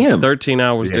 4 p.m. 13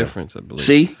 hours difference, I believe.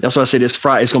 See, that's why I said it's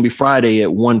Friday. It's going to be Friday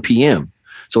at 1 p.m.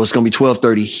 So it's going to be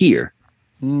 12:30 here.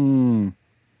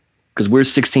 Because we're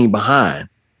 16 behind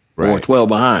or 12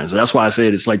 behind. So that's why I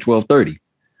said it's like 12:30.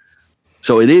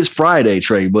 So it is Friday,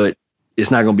 Trey, but it's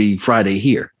not going to be Friday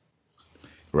here.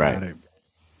 Right.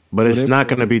 But it's not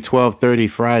going to be 12:30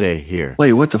 Friday here.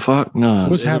 Wait, what the fuck? No.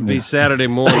 What's happening? It'll be Saturday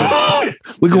morning.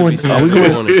 We're going to.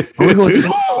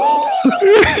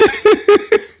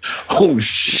 Oh,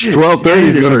 shit. 12:30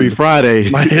 is going to be Friday.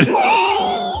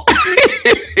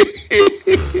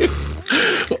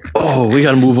 Oh, we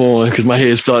got to move on because my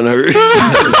head's starting to hurt.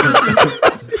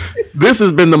 This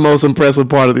has been the most impressive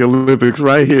part of the Olympics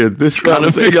right here. This trying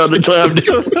to figure out the time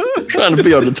difference. Trying to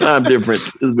figure out the time difference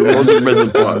is the most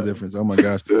impressive part. Time difference. Oh my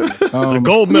gosh. The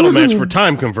gold medal match for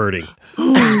time converting.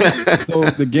 So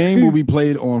the game will be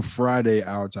played on Friday,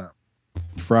 our time.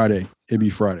 Friday. It'd be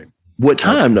Friday. What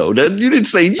time though? You didn't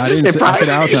say. You just said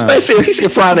Friday. You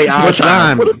said Friday our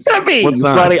time. What does that mean?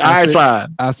 Friday our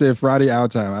time. I said Friday our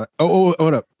time.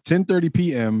 Hold up. 10:30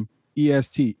 p.m.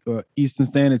 EST Eastern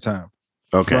Standard Time.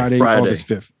 Okay. Friday, August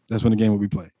 5th. That's when the game will be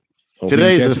played.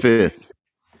 Today is the 5th.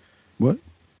 What?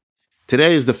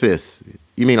 Today is the 5th.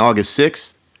 You mean August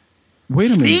 6th? Wait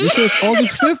a minute. It says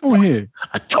August 5th on here.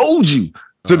 I told you.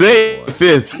 Today is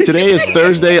 5th. Today is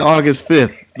Thursday, August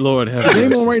 5th. Lord have mercy.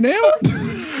 Game on right now?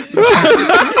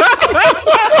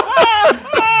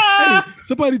 Hey,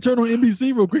 somebody turn on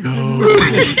NBC real quick.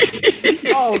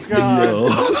 Oh, God.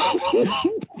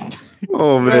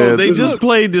 Oh, man. They just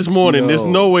played this morning. There's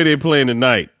no way they're playing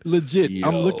tonight. Legit.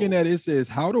 I'm looking at it. It says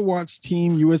how to watch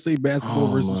Team USA basketball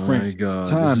versus France. God.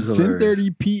 Time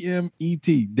 10:30 p.m. ET.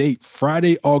 Date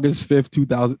Friday, August 5th,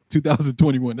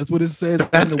 2021. That's what it says.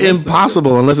 That's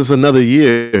impossible unless it's another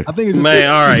year. I think it's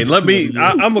man. All right, let me.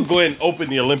 I'm gonna go ahead and open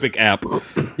the Olympic app.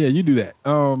 Yeah, you do that.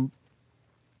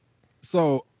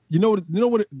 So you know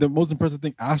what the most impressive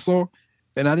thing I saw,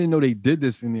 and I didn't know they did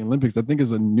this in the Olympics. I think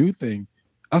it's a new thing.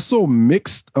 I saw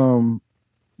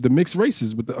the mixed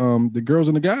races with the girls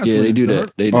and the guys. Yeah, they do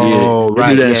that. They do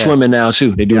right, that in swimming now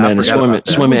too. They do that in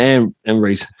swimming and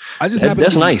race. I just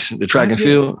that's nice. The track and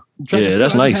field. Yeah,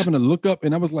 that's nice. I just happened to look up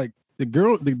and I was like, the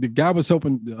guy was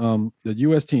helping the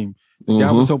US team. The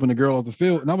guy was helping the girl off the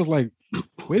field, and I was like,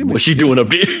 wait a minute, what's she doing up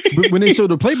there? But when they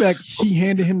showed the playback, she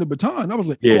handed him the baton. I was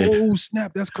like, oh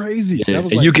snap, that's crazy. Yeah.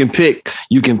 Was and like, you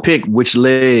can pick which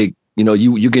leg. You know,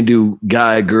 you can do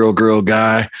guy, girl,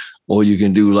 guy, or you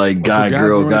can do like guy,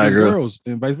 girl, girls,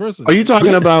 and vice versa. Are you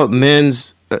talking about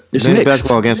men's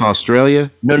basketball against Australia?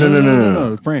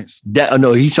 No, France.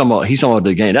 No, he's talking about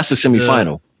the game. That's the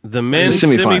semifinal. The men's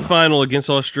semifinal against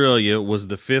Australia was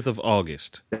the 5th of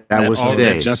August. That was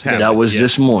today. That was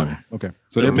this morning. Okay,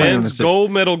 so the men's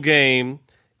gold medal game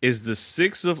is the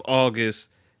 6th of August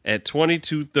at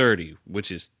 22:30,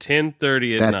 which is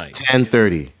 10:30 at night. That's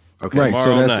 10:30. Okay. Right, tomorrow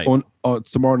so that's night. on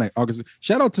tomorrow night, August.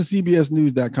 Shout out to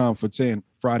CBSNews.com for saying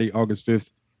Friday, August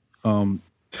 5th,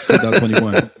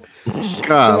 2021.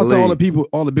 Shout out to all the people,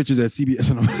 all the bitches at CBS.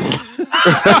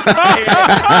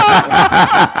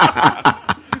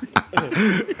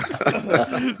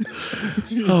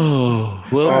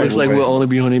 Looks like we'll only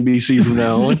be on NBC from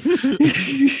now on.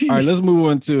 All right, let's move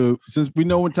on to, since we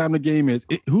know what time the game is.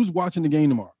 Who's watching the game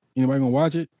tomorrow? Anybody gonna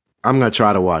watch it? I'm gonna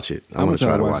try to watch it. I'm gonna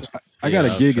try to watch it. I got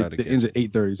a gig that ends at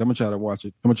 8:30. So I'm gonna try to watch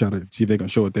it. I'm gonna try to see if they're gonna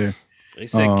show it there. They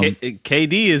said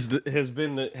KD has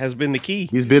been the key.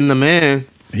 He's been the man.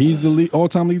 He's the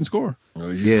all-time leading scorer.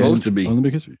 He's supposed to be.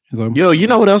 Olympic history. Yo, you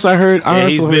know what else I heard?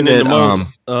 He's been in the most.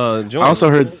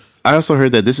 I also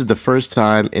heard that this is the first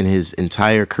time in his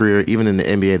entire career, even in the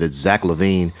NBA, that Zach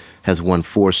LaVine has won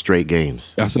 4 straight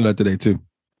games. I saw that today too.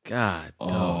 God.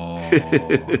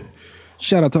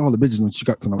 Shout out to all the bitches in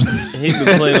Chicago tonight. He's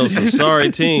been playing on some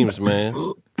sorry teams, man.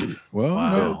 Well,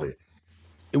 no.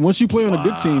 Once you play on a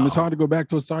good team, it's hard to go back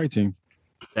to a sorry team.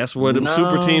 That's where them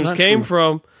super teams came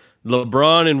from.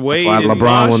 LeBron and Wade and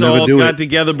LeBron will never all do got it.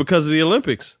 together because of the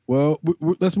Olympics. Well,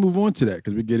 let's move on to that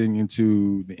because we're getting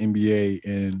into the NBA,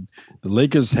 and the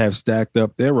Lakers have stacked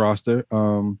up their roster.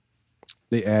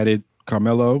 They added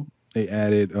Carmelo. They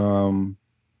added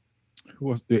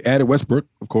They added Westbrook,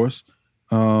 of course,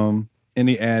 and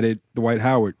they added Dwight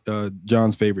Howard,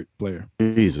 John's favorite player.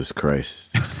 Jesus Christ!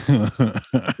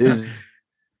 Is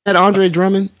that Andre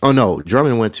Drummond? Oh no,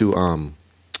 Drummond went to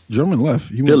Drummond left.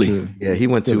 He Philly. went to, Yeah, he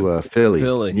went to Philly.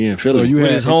 Yeah, Philly. So you With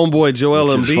had his homeboy Joel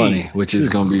which is Embiid. funny, which is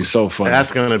going to be so funny.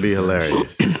 That's gonna be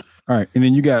hilarious. all right, and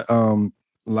then you got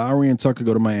Lowry and Tucker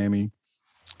go to Miami.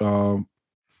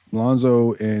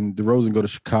 Lonzo and DeRozan go to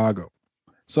Chicago.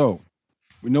 So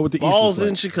we know what the Balls East looks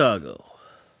in Chicago.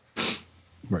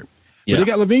 Right. Yeah. But they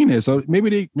got Levine there, so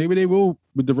maybe they will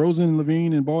with DeRozan,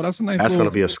 Levine, and Ball. That's a nice. That's little-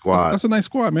 gonna be a squad. That's a nice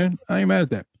squad, man. I ain't mad at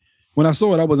that. When I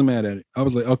saw it, I wasn't mad at it. I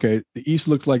was like, okay, the East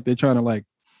looks like they're trying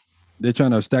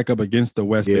to stack up against the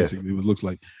West, Yeah. basically. It looks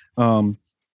like.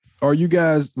 Are you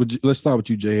guys? Let's start with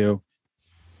you, J Hill.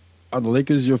 Are the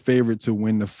Lakers your favorite to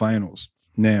win the finals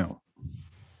now?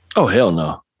 Oh, hell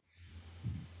no.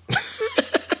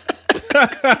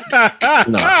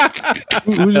 No.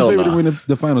 Who's your Hell favorite to no. win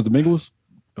the finals? The Bengals?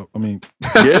 Oh, I mean,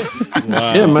 Yeah.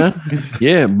 Yeah, man.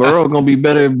 Yeah, Burrow going to be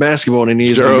better at basketball than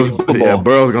he is gonna be at football.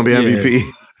 Burrow's gonna be MVP.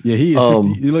 yeah, he is. 60.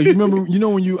 Um, Like, you remember,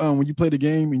 when you play the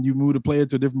game and you move the player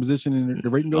to a different position and the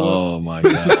rating goes up. Oh, my He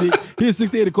is God. 60 He is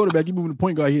 68 at quarterback. You move the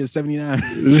point guard. He is 79.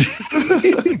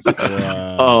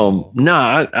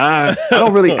 Nah, I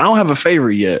don't have a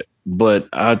favorite yet, but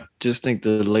I just think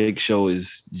the Lake Show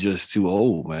is just too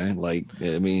old, man. Like,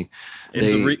 I mean, Is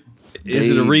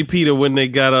it a repeat of when they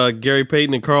got Gary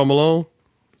Payton and Karl Malone?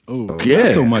 Oh, yeah, not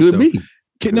so much could though.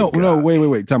 be. No,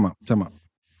 wait. Time out.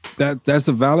 That's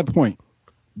a valid point,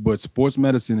 but sports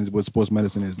medicine is what sports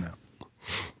medicine is now.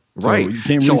 So Right. you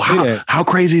can't really say that. How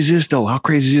crazy is this, though? How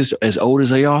crazy is this? As old as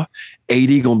they are, AD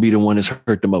going to be the one that's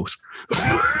hurt the most.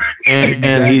 And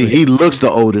he looks the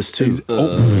oldest too.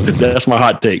 That's my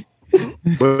hot take.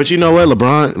 But you know what?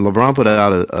 LeBron put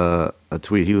out a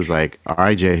tweet. He was like, "All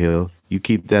right, J Hill, you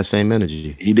keep that same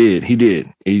energy. He did.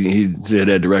 He said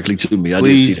that directly to me. I did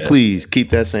see that. Please keep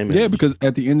that same energy." Yeah, because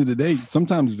at the end of the day,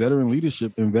 sometimes veteran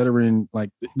leadership and veteran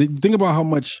think about how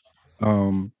much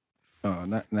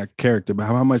not character, but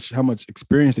how much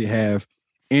experience they have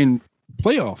in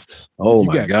playoff. Oh you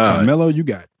my got God. Carmelo, you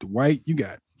got Dwight, you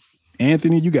got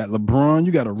Anthony, you got LeBron,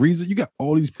 you got Ariza, you got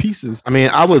all these pieces. I mean,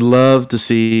 I would love to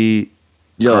see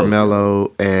Yo.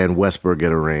 Carmelo and Westbrook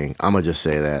get a ring. I'm gonna just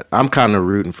say that. I'm kind of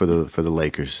rooting for the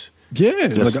Lakers. Yeah,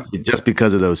 Just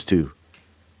because of those two.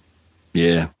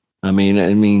 Yeah. I mean,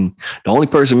 the only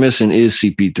person missing is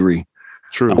CP3.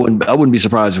 True. I wouldn't be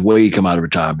surprised if Wade come out of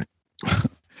retirement.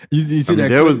 you see that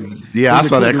There was, clip? yeah, I There's a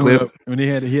saw that that went clip. up when he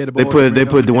had the They ball put ran up.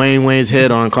 Dwayne Wayne's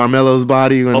head on Carmelo's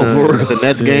body in the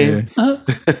Nets game.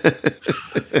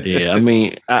 Yeah, I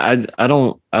mean, I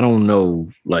don't know,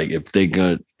 like, if they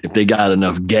got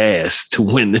enough gas to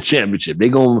win the championship. They're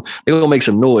gonna make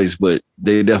some noise, but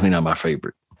they're definitely not my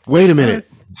favorite. Wait a minute.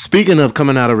 Speaking of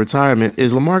coming out of retirement,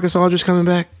 is LaMarcus Aldridge coming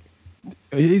back?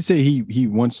 He said he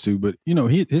wants to, but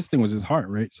his thing was his heart,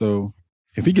 right? So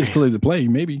if he gets cleared to play,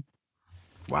 maybe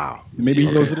Wow.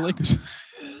 he goes to the Lakers.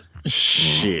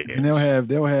 Shit. And they'll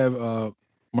have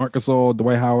Marcus All,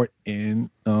 Dwight Howard, and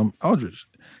Aldridge.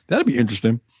 That'll be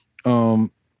interesting.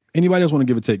 Anybody else want to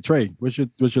give a take? Trey, what's your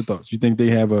thoughts? You think they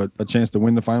have a chance to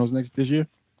win the finals this year?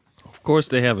 Of course,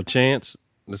 they have a chance.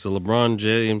 It's a LeBron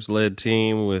James-led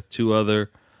team with two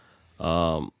other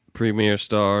premier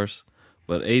stars.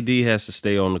 But AD has to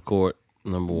stay on the court,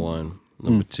 number one.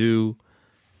 Number two,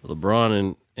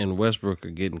 LeBron and Westbrook are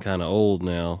getting kind of old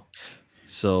now.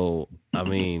 So, I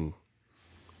mean,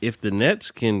 if the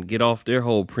Nets can get off their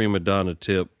whole prima donna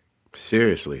tip,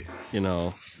 seriously,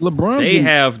 LeBron, they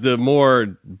have the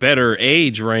better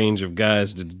age range of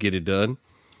guys to get it done.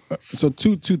 So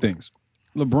two things.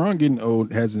 LeBron getting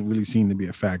old hasn't really seemed to be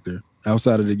a factor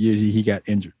outside of the year he got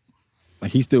injured.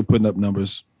 Like, he's still putting up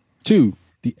numbers. Two,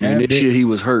 This year he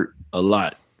was hurt a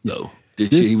lot, though.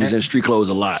 This year he was in street clothes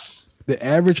a lot. The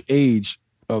average age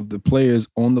of the players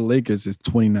on the Lakers is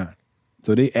 29.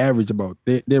 So they average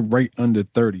they're right under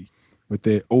 30 with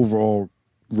their overall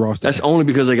roster. That's only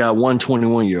because they got one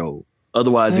 21-year-old.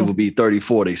 Otherwise, it would be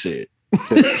 34, they said.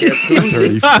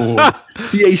 34.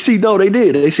 THC, no, they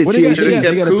did. They said THC.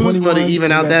 They got a 21 to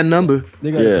even out that number.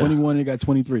 They got a 21, they got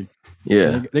 23.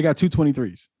 Yeah. They got two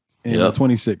 23s and a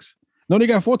 26. No, they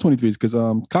got four 23s because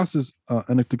Costas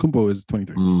Antetokounmpo is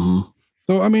 23. Mm-hmm.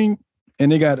 So, I mean,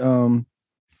 and they got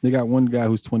one guy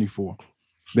who's 24.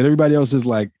 But everybody else is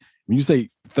like, when you say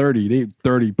 30. They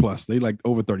 30 plus. They like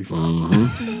over 35.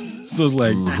 So it's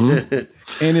like,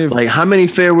 and if like how many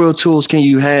farewell tours can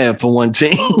you have for one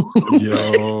team?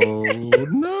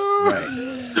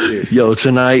 Yo,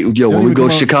 tonight, when we go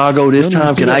to Chicago this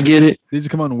time, can I get it? They just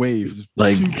come on waves.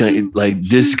 Like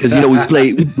this, because we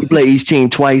play each team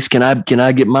twice. Can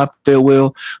I get my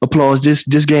farewell applause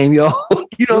this game, y'all?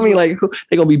 You know what I mean? Like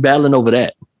they're gonna be battling over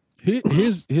that.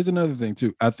 Here's another thing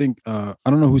too. I think I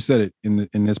don't know who said it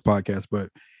in this podcast, but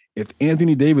if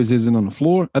Anthony Davis isn't on the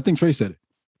floor, I think Trey said it.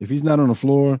 If he's not on the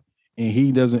floor and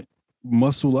he doesn't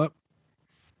muscle up,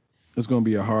 it's going to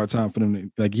be a hard time for them to,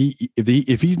 like,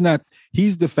 if he's not,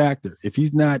 he's the factor. If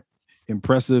he's not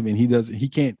impressive and he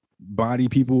can't body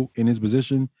people in his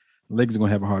position, the Lakers are going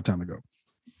to have a hard time to go.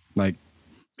 Like,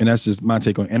 and that's just my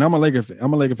take on it. And I'm a Laker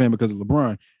fan because of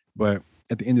LeBron, but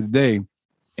at the end of the day,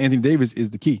 Anthony Davis is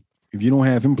the key. If you don't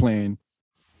have him playing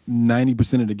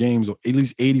 90% of the games, or at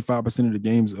least 85% of the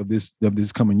games of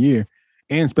this coming year,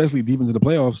 and especially deep into the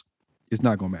playoffs, it's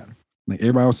not going to matter. Like,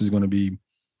 everybody else is going to be,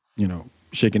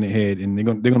 shaking their head, and they're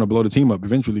going to blow the team up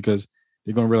eventually because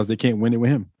they're going to realize they can't win it with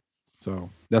him. So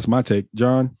that's my take.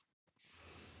 John?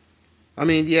 I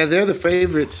mean, yeah, they're the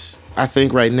favorites, I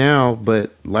think, right now.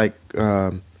 But like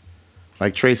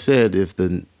Trey said, if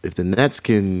the Nets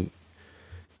can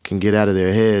get out of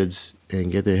their heads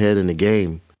and get their head in the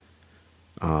game,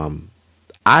 I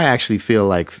actually feel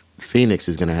like Phoenix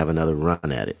is going to have another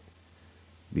run at it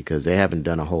because they haven't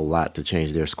done a whole lot to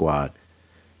change their squad.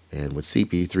 And with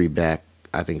CP3 back,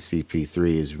 I think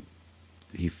CP3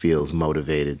 he feels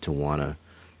motivated to want to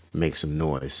make some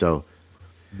noise. So,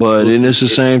 but isn't this the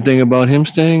same thing about him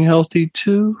staying healthy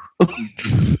too?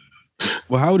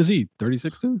 Well, how old is he?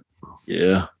 36 too?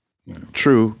 Yeah.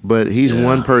 True, but he's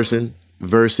one person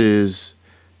versus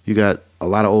you got a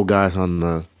lot of old guys on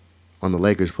the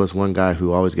Lakers plus one guy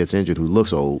who always gets injured who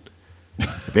looks old.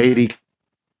 If AD,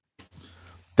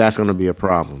 that's going to be a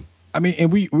problem. I mean,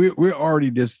 and we're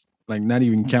already just like not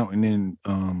even counting in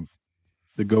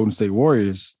the Golden State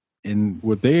Warriors and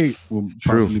what they will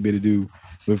possibly be able to do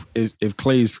with if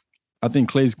Clay's. I think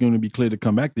Clay's going to be clear to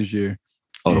come back this year.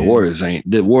 Oh, the Warriors ain't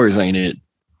it.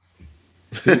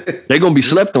 They're going to be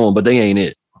slept on, but they ain't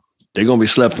it. They're going to be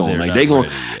slept on. Like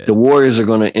the Warriors are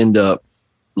going to end up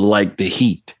like the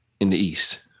Heat in the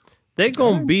East. They're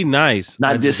going to be nice.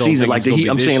 Not this season, like the Heat.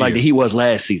 I'm saying like the Heat was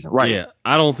last season, right? Yeah,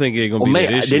 I don't think they're going to be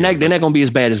this year. They're not going to be as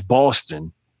bad as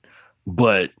Boston,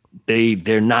 but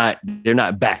they're not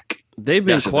back. They've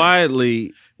been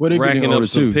quietly racking up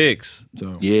some picks.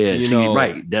 So yeah,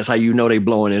 right. That's how you know they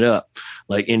blowing it up,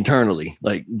 like internally.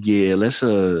 Like, yeah, let's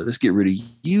get rid of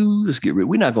you.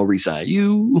 We're not gonna re-sign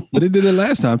you. But they did it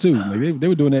last time too. Like they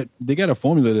were doing that. They got a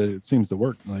formula that it seems to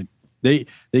work. Like they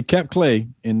kept Clay,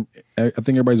 and I think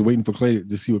everybody's waiting for Clay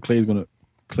to see what Clay's gonna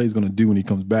do when he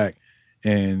comes back.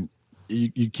 And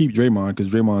you keep Draymond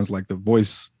because Draymond's like the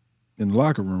voice in the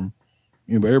locker room.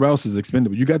 But everybody else is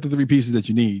expendable. You got the three pieces that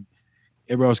you need.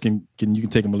 Everybody else you can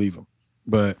take them or leave them.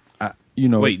 But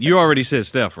wait, you already said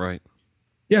Steph, right?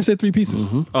 Yeah, I said three pieces.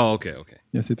 Mm-hmm. Oh, okay.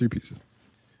 Yeah, I said three pieces.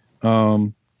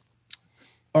 All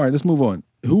right, let's move on.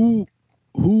 Who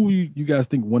you guys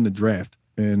think won the draft?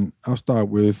 And I'll start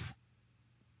with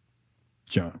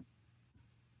John.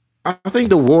 I think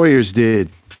the Warriors did.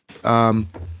 At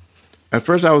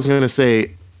first, I was going to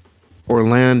say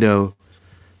Orlando.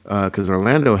 Because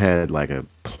Orlando had like a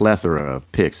plethora of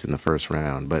picks in the first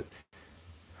round, but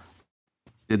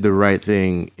did the right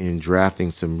thing in drafting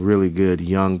some really good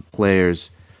young players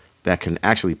that can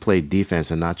actually play defense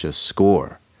and not just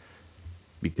score.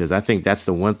 Because I think that's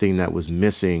the one thing that was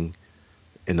missing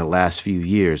in the last few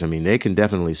years. I mean, they can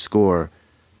definitely score,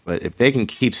 but if they can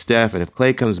keep Steph and if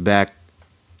Clay comes back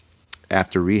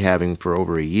after rehabbing for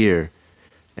over a year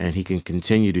and he can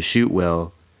continue to shoot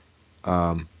well,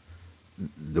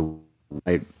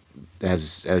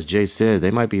 as Jay said,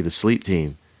 they might be the sleep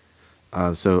team.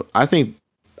 So I think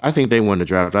they won the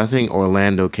draft. I think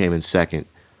Orlando came in second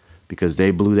because they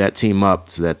blew that team up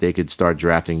so that they could start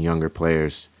drafting younger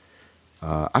players.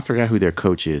 I forgot who their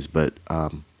coach is, but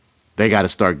they got to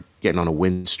start getting on a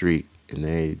win streak, and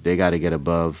they got to get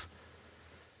above,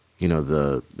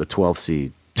 the 12th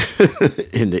seed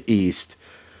in the East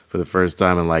for the first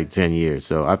time in like 10 years.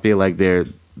 So I feel like they're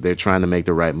trying to make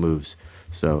the right moves.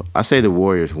 So I say the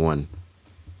Warriors won.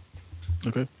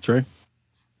 Okay, Trey?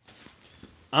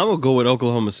 I'm going to go with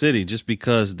Oklahoma City just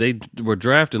because they were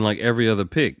drafting like every other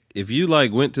pick. If you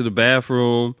like went to the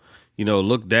bathroom,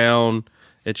 looked down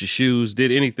at your shoes,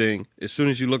 did anything, as soon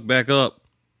as you look back up,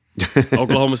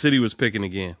 Oklahoma City was picking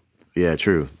again. Yeah,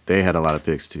 true. They had a lot of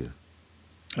picks too.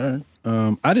 All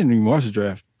right. I didn't even watch the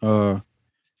draft.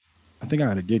 I think I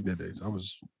had a gig that day, so I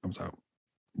was out.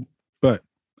 But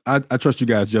I trust you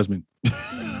guys' judgment.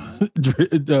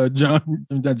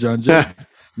 John Jay,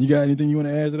 you got anything you want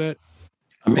to add to that?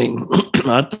 I mean,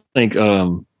 I think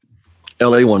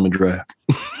LA won the draft.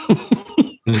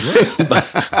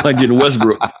 Like getting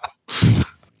Westbrook.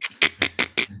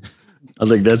 I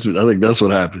think that's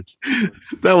what happened.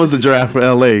 That was the draft for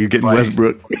LA. You're getting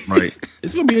Westbrook. Right.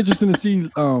 It's gonna be interesting to see.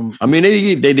 I mean,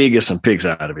 they did get some picks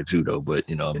out of it too, though. But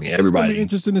I mean, everybody. It's gonna be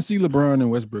interesting to see LeBron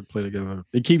and Westbrook play together.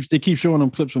 They keep showing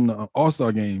them clips from the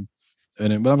All-Star game,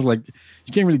 but I was like,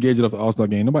 you can't really gauge it off the All-Star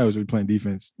game. Nobody was really playing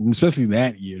defense, especially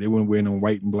that year. They weren't wearing them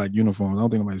white and black uniforms. I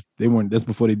don't think they weren't. That's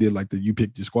before they did like the you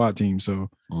pick your squad team. So,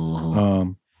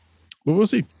 but we'll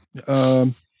see.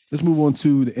 Let's move on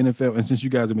to the NFL. And since you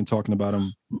guys have been talking about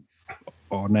them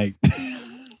all night,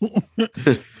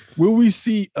 will we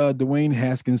see Dwayne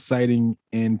Haskins sighting?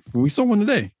 And we saw one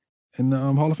today in the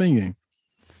Hall of Fame game.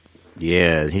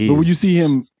 Yeah, but will you see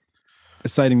him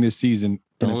sighting this season?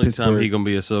 The only time he's gonna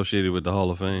be associated with the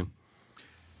Hall of Fame.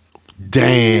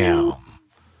 Damn.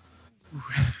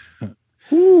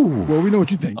 Well, we know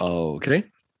what you think. Oh, okay.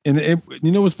 And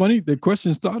you know what's funny? The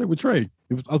question started with Trey.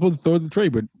 I was supposed to throw it to Trey,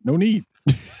 but no need.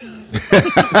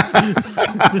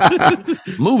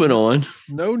 Moving on.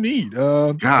 No need.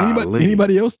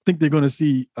 Anybody else think they're going to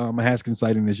see a Haskins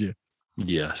sighting this year?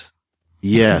 Yes.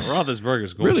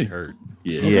 Roethlisberger's going to be hurt.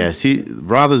 Yeah. Yeah. See,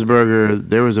 Roethlisberger.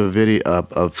 There was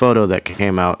a photo that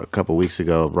came out a couple weeks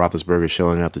ago of Roethlisberger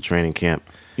showing up to training camp.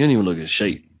 He didn't even look in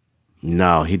shape.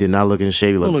 No, he did not look in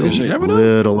shape. He looked a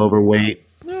little overweight.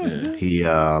 Yeah. He,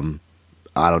 I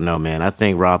don't know, man. I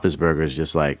think Roethlisberger is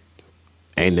just like,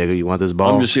 hey, nigga, you want this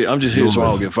ball? I'm just here so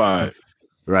I don't get fired.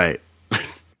 Right.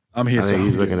 I'm here. So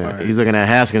he's looking at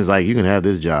Haskins like, you can have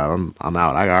this job. I'm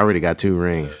out. I already got 2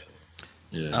 rings.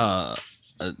 Yeah.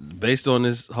 Based on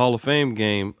this Hall of Fame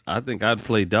game, I think I'd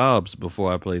play Dobbs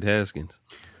before I played Haskins.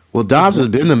 Well, Dobbs has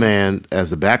been the man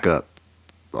as a backup.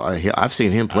 I've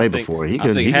seen him play before. I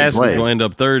think Haskins will end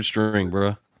up 3rd string,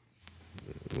 bro.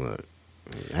 Look,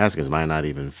 Haskins might not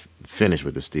even finish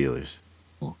with the Steelers.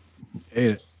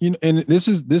 And and this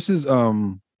is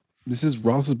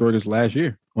Roethlisberger's last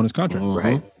year on his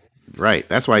contract. Right.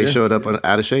 That's why he showed up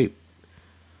out of shape.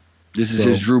 This is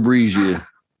his Drew Brees year.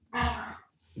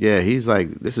 Yeah, he's like,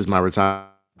 this is my retirement.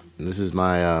 This is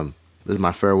my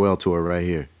farewell tour right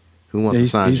here. Who wants to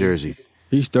sign jersey?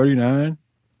 He's 39.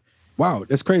 Wow,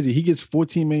 that's crazy. He gets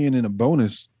 $14 million in a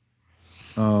bonus.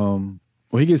 Well,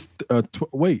 he gets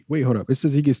wait, hold up. It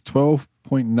says he gets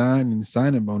 12.9 in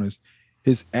signing bonus.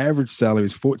 His average salary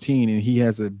is 14, and he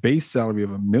has a base salary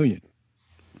of $1 million.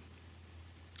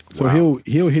 So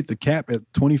he'll hit the cap at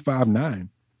 25.9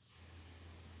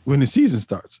 when the season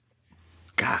starts.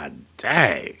 God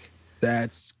dang,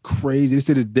 that's crazy. They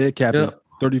said his dead cap is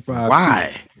 35.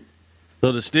 Why?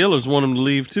 So the Steelers want him to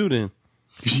leave too, then.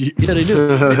 Yeah, they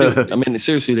do. They do. I mean,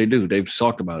 seriously, they do. They've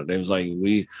talked about it. They was like,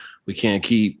 we can't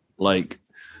keep like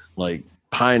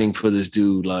pining for this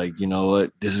dude. Like, you know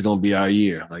what? This is gonna be our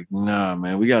year. Like, nah,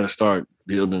 man, we got to start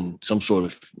building some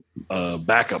sort of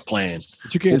backup plan.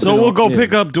 But you can't. So we'll go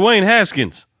pick up Dwayne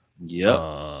Haskins. Yep.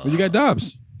 Well, you got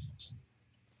Dobbs.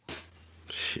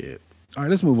 Shit. All right,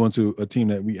 let's move on to a team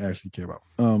that we actually care about.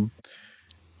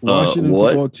 Washington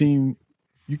football team.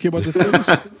 You care about the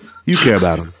Steelers? You care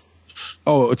about them.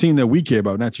 Oh, a team that we care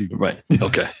about, not you. Right.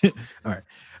 Okay. All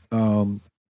right.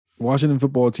 Washington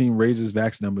football team raises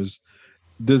vax numbers.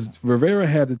 Does Rivera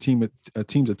have the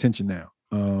team's attention now?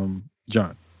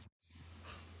 John?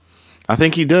 I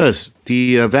think he does.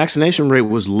 The vaccination rate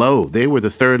was low. They were the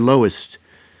 3rd lowest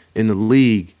in the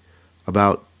league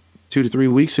about 2 to 3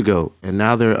 weeks ago, and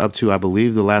now they're up to, I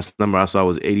believe the last number I saw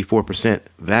was 84%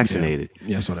 vaccinated.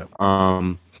 Yeah, I saw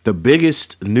that. The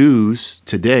biggest news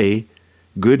today,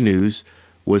 good news,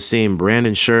 was seeing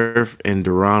Brandon Scherff and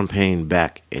Daron Payne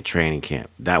back at training camp.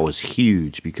 That was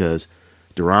huge because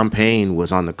Daron Payne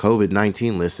was on the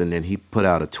COVID-19 list, and then he put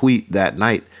out a tweet that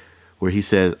night where he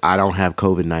says, I don't have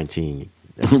COVID-19.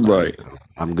 Right.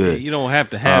 I'm good. Yeah, you don't have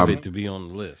to have it to be on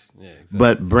the list. Yeah, exactly.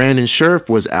 But Brandon Scherff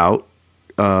was out,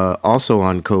 also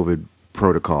on COVID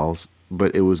protocols,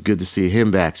 but it was good to see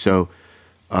him back. So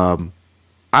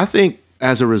I think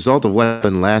as a result of what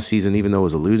happened last season, even though it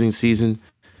was a losing season,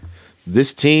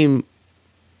 this team,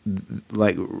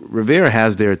 like Rivera,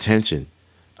 has their attention.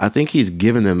 I think he's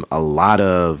given them a lot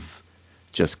of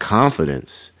just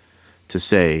confidence to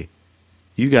say,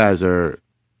 you guys are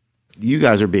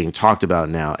being talked about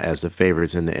now as the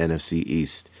favorites in the NFC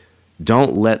East.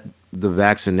 Don't let the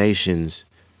vaccinations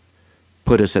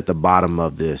put us at the bottom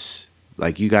of this.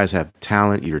 Like, you guys have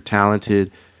talent. You're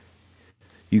talented.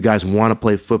 You guys want to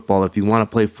play football. If you want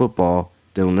to play football,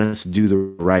 then let's do the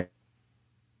right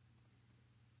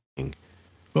thing.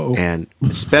 Uh-oh. And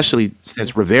especially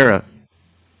since Rivera.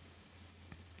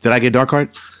 Did I get dark card?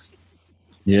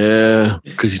 Yeah,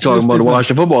 because you're talking about the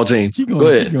Washington football team. Go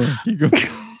ahead. Keep going.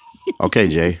 Okay,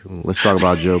 Jay. Let's talk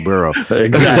about Joe Burrow.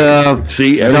 Exactly.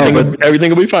 See, everything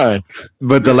will be fine.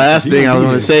 But the last thing I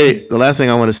want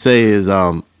to say is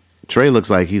Trey looks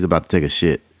like he's about to take a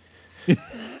shit.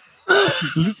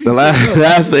 The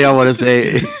last thing I want to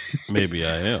say, maybe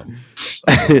I am.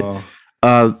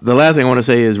 The last thing I want to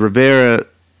say is Rivera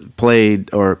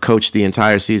played or coached the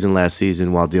entire season last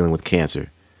season while dealing with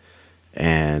cancer,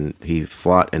 and he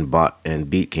fought and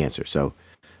beat cancer. So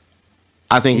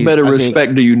I think what better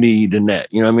respect do you need than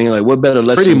that? You know what I mean? Like, what better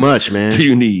lesson? Pretty much, man. Do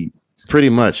you need? Pretty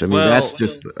much. I mean, that's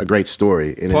just a great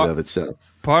story in and of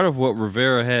itself. Part of what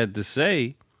Rivera had to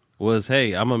say was,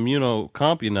 "Hey, I'm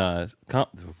immunocompromised.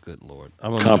 Good Lord,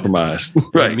 I'm compromised.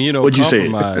 Right? What'd you say?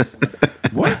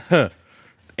 What?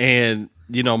 And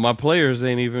my players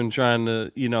ain't even trying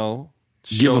to,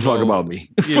 give a fuck about me.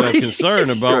 Concern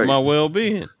about my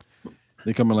well-being.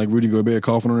 They coming like Rudy Gobert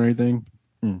coughing or anything.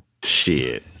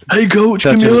 Shit. Hey, coach,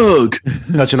 give me a hug.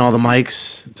 Touching all the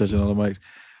mics.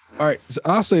 All right, so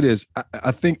I'll say this.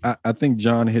 I think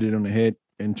John hit it on the head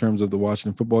in terms of the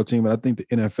Washington football team, but I think the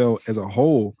NFL as a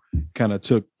whole kind of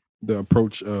took the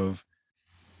approach of,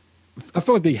 I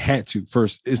feel like they had to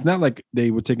first. It's not like they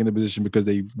were taking the position because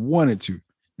they wanted to.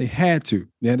 They had to.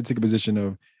 They had to take a position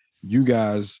of, you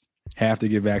guys have to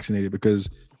get vaccinated because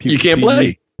people you can't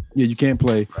play. Yeah, you can't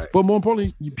play. Right. But more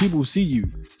importantly, people see you,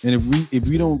 and if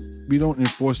we don't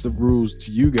enforce the rules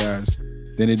to you guys,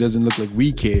 then it doesn't look like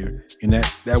we care, and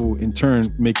that will in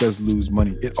turn make us lose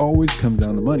money. It always comes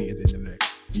down to money at the end of the day.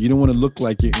 You don't want to look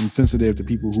like you're insensitive to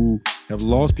people who have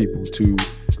lost people to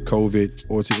COVID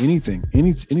or to anything,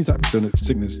 any type of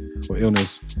sickness or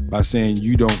illness by saying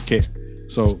you don't care.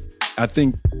 So I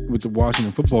think with the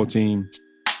Washington football team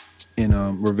and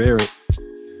Rivera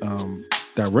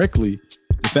directly,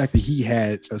 the fact that he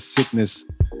had a sickness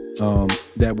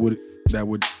that would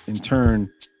in turn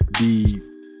be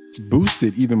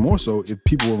boosted even more so if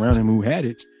people around him who had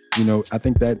it, I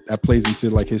think that plays into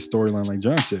like his storyline, like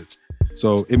John said.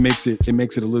 So it makes it a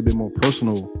little bit more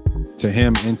personal to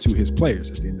him and to his players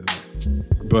at the end of the day.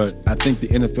 But I think the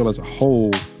NFL as a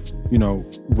whole,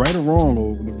 right or wrong,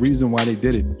 or the reason why they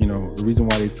did it, the reason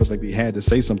why they felt like they had to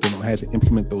say something or had to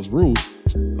implement those rules,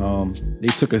 they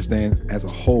took a stand as a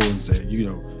whole and said,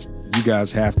 you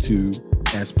guys have to,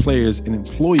 as players and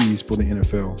employees for the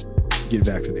NFL, get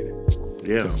vaccinated.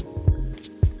 Yeah. So,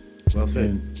 well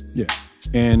said.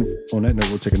 And on that note,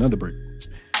 we'll take another break.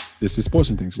 This is Sports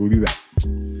and Things. We'll be back.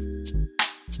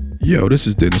 Yo, this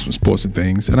is Dennis from Sports and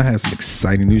Things, and I have some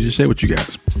exciting news to share with you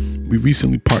guys. We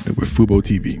recently partnered with Fubo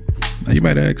TV. Now you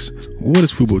might ask, what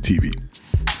is Fubo TV?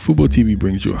 Fubo TV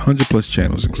brings you 100 plus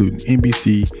channels, including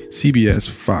NBC, CBS,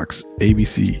 Fox,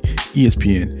 ABC,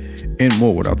 ESPN, and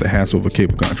more without the hassle of a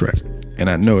cable contract. And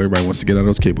I know everybody wants to get out of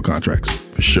those cable contracts,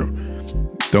 for sure.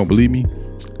 Don't believe me?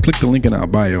 Click the link in our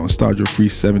bio and start your free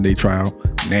 7-day trial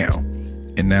now.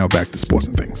 And now back to Sports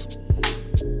and Things.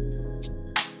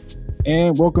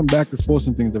 And welcome back to Sports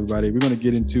and Things, everybody. We're going to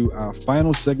get into our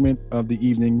final segment of the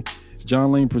evening.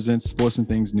 John Lane presents Sports and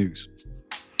Things News.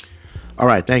 All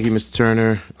right. Thank you, Mr.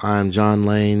 Turner. I'm John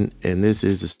Lane, and this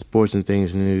is the Sports and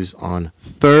Things News on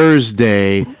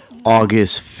Thursday,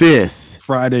 August 5th.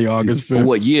 Friday, August 5th.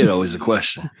 What year, though, is the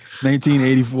question?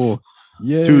 1984.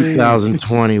 Yay.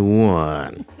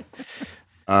 2021.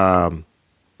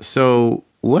 So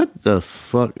what the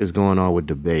fuck is going on with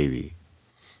the baby?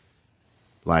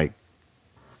 Like,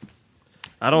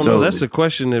 I don't know. That's a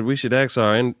question that we should ask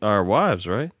our wives,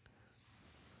 right?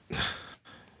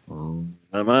 Not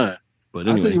mine. But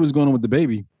anyway. I'll tell you what's going on with the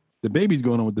baby. The baby's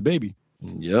going on with the baby.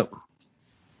 Yep.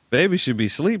 Baby should be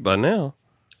asleep by now.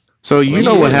 So you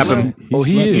know what happened?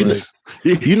 He is.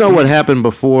 You know what happened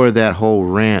before that whole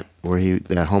rant,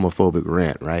 that homophobic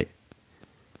rant, right?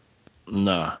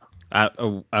 Nah.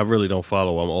 I really don't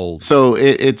follow. I'm old. So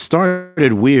it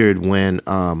started weird when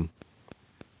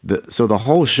the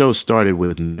whole show started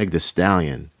with Meg Thee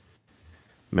Stallion.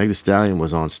 Meg Thee Stallion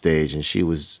was on stage and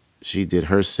she did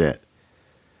her set.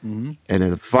 Mm-hmm. And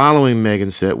then following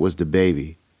Megan's set was the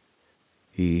baby.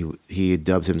 He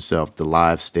dubbed himself the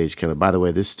live stage killer. By the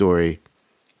way, this story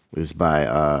was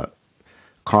by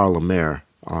Carl Lemaire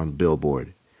on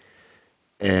Billboard.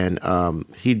 And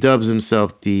he dubs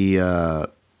himself the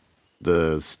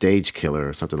stage killer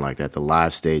or something like that, the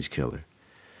live stage killer.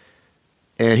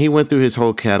 And he went through his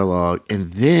whole catalog,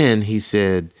 and then he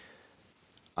said,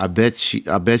 I bet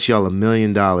y'all $1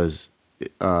 million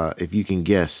if you can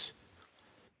guess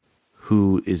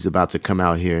who is about to come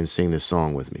out here and sing this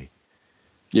song with me.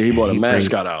 Yeah, he brought a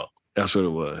mascot out. That's what it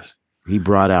was. He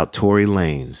brought out Tory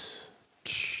Lanez.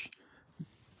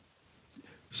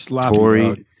 Sloppy.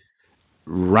 Tory,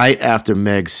 right after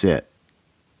Meg's set.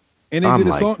 And they did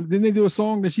a song. Didn't they do a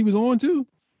song that she was on too?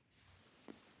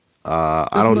 I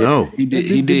don't know. He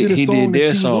did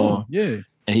their song. Yeah.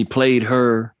 And he played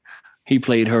her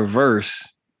verse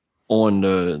on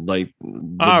the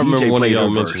I remember DJ one of played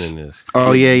y'all her verse. mentioning this.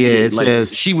 Oh yeah. It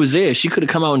says she was there. She could have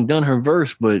come out and done her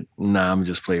verse, but nah, I'm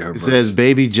just playing her verse. It says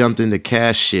Baby jumped into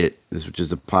Cash Shit, which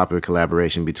is a popular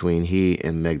collaboration between he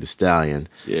and Meg Thee Stallion,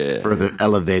 further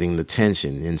elevating the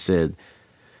tension, and said,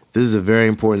 "This is a very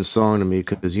important song to me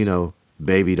because, you know,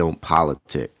 Baby don't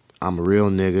politic. I'm a real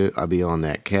nigga. I be on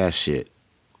that Cash Shit,"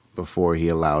 before he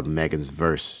allowed Megan's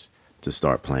verse to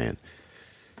start playing.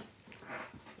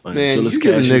 Man, you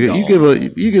give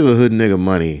a hood nigga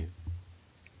money,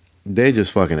 they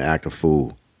just fucking act a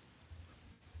fool.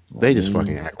 They just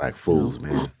fucking act like fools,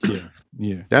 man.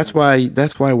 Yeah. That's why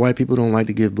white people don't like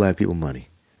to give black people money.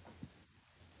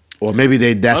 Or maybe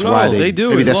that's why they do.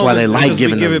 Maybe that's why they like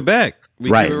giving we give them. it back. We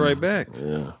Right. give it right back.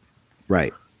 Yeah.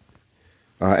 Right.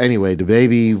 Anyway, the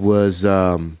baby was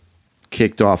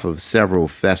kicked off of several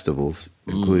festivals,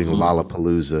 including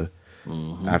Lollapalooza,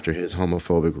 after his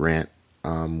homophobic rant,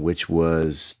 which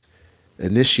was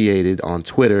initiated on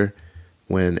Twitter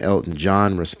when Elton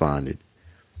John responded.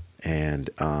 And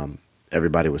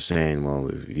everybody was saying, well,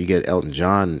 if you get Elton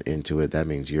John into it, that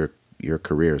means your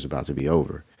career is about to be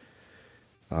over.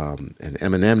 And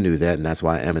Eminem knew that, and that's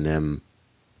why Eminem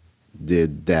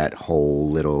did that whole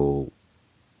little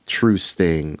truce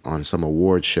thing on some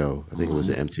award show. I think it was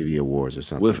the MTV Awards or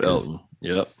something. With Elton.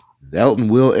 Yep. Elton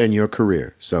will end your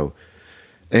career. So,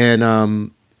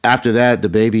 and after that, the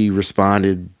baby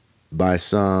responded by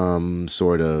some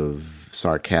sort of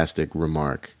sarcastic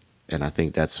remark. And I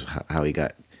think that's how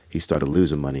he started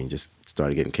losing money and just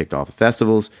started getting kicked off of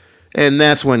festivals. And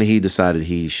that's when he decided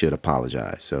he should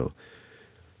apologize. So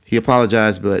he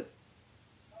apologized, but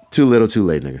too little, too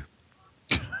late, nigga.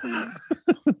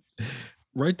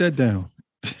 Write that down.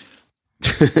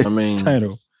 I mean,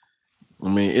 title. I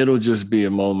mean, it'll just be a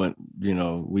moment. You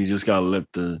know, we just gotta let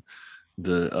the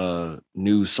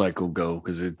news cycle go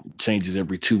because it changes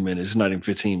every 2 minutes. It's not even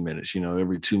 15 minutes. You know,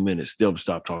 every 2 minutes they'll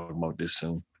stop talking about this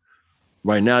soon.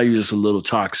 Right now, you're just a little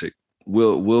toxic.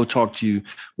 We'll talk to you.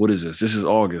 What is this? This is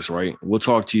August, right? We'll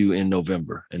talk to you in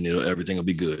November, and everything will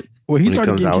be good. Well, he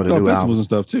started getting kicked off festivals and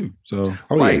stuff too. So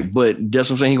right, but that's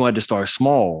what I'm saying. He's going to have to start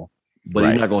small.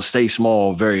 But he's not going to stay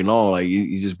small very long. Like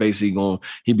he's just basically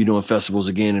he'll be doing festivals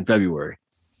again in February.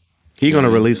 He's going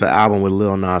to release an album with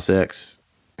Lil Nas X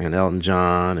and Elton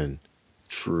John and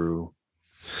True.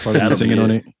 Probably singing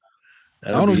on it. I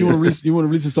don't know if you want to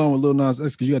release a song with Lil Nas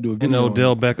X because you got to do a video. And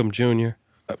Odell Beckham Jr.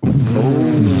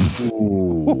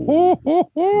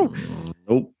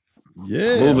 Nope.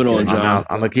 Yeah. Moving on, John.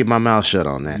 I'm gonna keep my mouth shut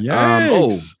on that.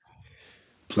 Please.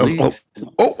 Pause.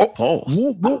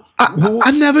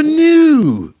 I never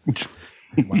knew.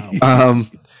 Wow.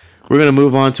 We're gonna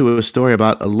move on to a story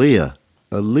about Aaliyah.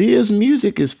 Aaliyah's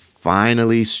music is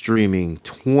finally streaming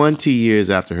 20 years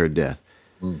after her death.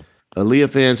 Aaliyah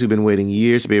fans who've been waiting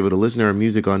years to be able to listen to her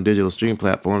music on digital stream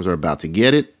platforms are about to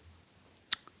get it.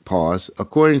 Pause.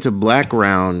 According to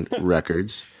Blackground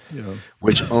Records,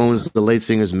 which owns the late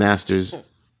singer's masters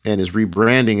and is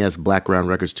rebranding as Blackground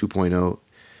Records 2.0,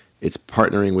 it's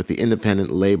partnering with the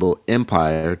independent label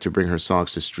Empire to bring her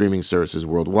songs to streaming services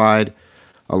worldwide,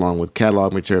 along with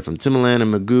catalog material from Timbaland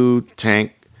and Magoo,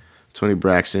 Tank, Toni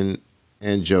Braxton,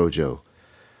 and JoJo.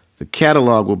 The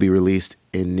catalog will be released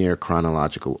in near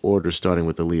chronological order, starting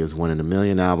with Aaliyah's One in a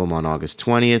Million album on August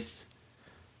 20th.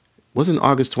 Wasn't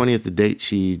August 20th the date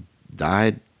she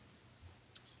died?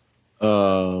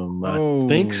 I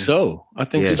think so. I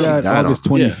think She so. died August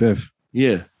 25th.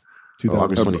 Yeah.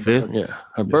 August 25th? Yeah.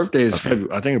 Her birthday is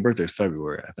February. I think her birthday is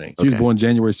February, I think. She was born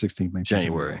January 16th.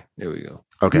 January. There we go.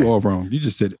 Okay. You're all wrong. You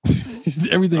just said it.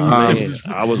 Everything you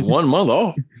said. I was 1 month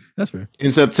off. That's fair.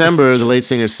 In September, the late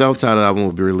singer's self-titled album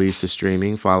will be released to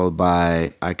streaming, followed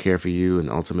by I Care For You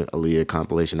and Ultimate Aaliyah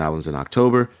compilation albums in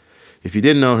October. If you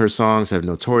didn't know, her songs have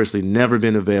notoriously never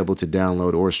been available to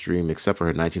download or stream except for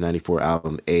her 1994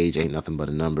 album, Age Ain't Nothing But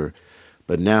a Number.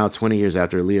 But now, 20 years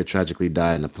after Aaliyah tragically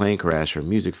died in a plane crash, her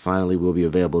music finally will be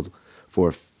available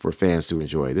for fans to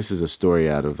enjoy. This is a story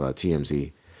out of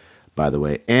TMZ, by the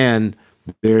way. And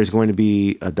there's going to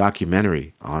be a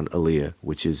documentary on Aaliyah,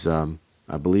 which is, I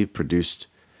believe, produced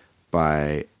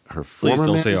by her former Please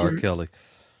don't manager. say R. Kelly.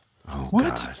 Oh,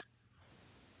 What? God.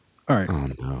 All right. Oh,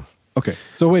 no. Okay.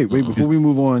 So wait. Before we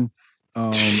move on,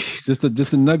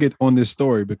 just a nugget on this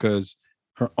story because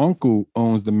her uncle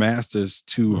owns the masters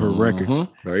to her records.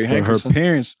 Very but her Hankerson.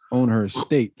 parents own her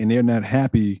estate, and they're not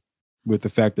happy with the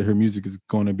fact that her music is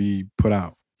going to be put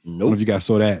out. I don't know if you guys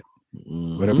saw that,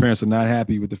 but her parents are not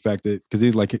happy with the fact that because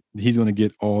he's going to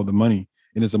get all the money,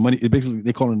 and it's a money. It basically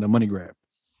they call it a money grab.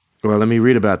 Well, let me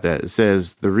read about that. It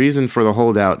says the reason for the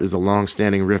holdout is a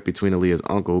long-standing rift between Aaliyah's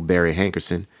uncle Barry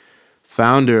Hankerson,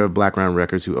 founder of Blackground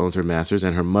Records, who owns her masters,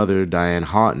 and her mother Diane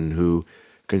Houghton, who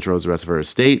controls the rest of her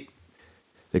estate.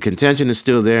 The contention is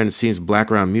still there, and it seems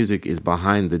Blackground Music is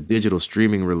behind the digital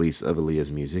streaming release of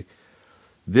Aaliyah's music.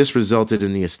 This resulted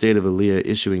in the estate of Aaliyah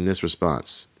issuing this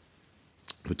response.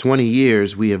 For 20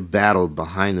 years, we have battled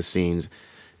behind the scenes,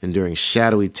 enduring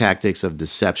shadowy tactics of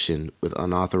deception with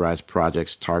unauthorized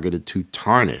projects targeted to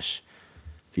tarnish.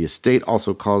 The estate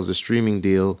also calls the streaming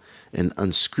deal an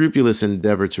unscrupulous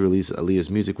endeavor to release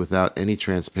Aaliyah's music without any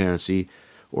transparency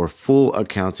or full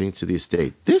accounting to the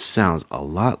estate. This sounds a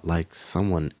lot like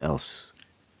someone else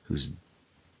who's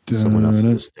someone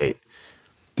else's estate.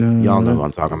 Y'all know who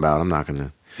I'm talking about. I'm not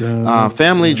going to.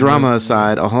 Family drama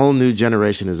aside, a whole new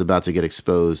generation is about to get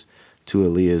exposed to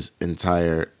Aaliyah's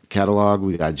entire catalog.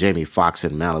 We got Jamie Foxx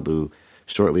in Malibu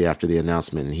shortly after the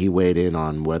announcement, and he weighed in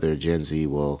on whether Gen Z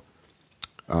will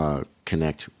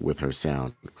connect with her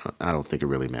sound. I don't think it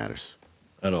really matters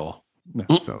at all.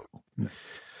 No. So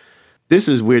this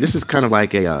is weird. This is kind of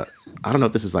like I don't know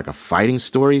if this is like a fighting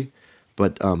story,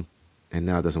 but and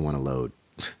now it doesn't want to load.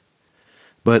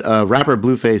 But rapper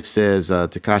Blueface says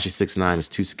Tekashi 6ix9ine is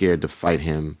too scared to fight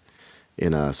him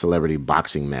in a celebrity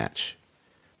boxing match.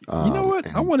 You know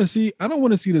what? I want to see. I don't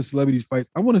want to see the celebrities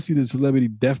fights. I want to see the celebrity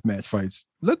death match fights.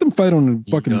 Let them fight on the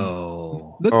fucking.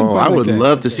 Let them fight I would like that.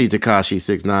 love to see Tekashi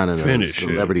 6ix9ine in a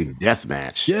celebrity death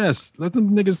match. Yes, let them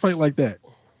niggas fight like that.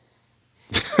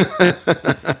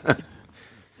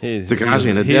 Tekashi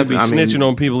in a he'd death. be snitching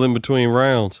on people in between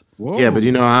rounds. Whoa. Yeah, but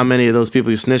you know how many of those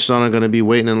people you snitched on are going to be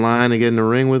waiting in line to get in the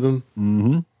ring with him?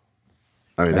 Mm-hmm.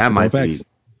 I mean, that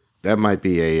might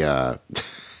be a.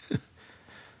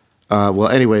 Well,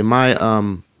 anyway, my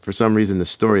for some reason the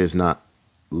story is not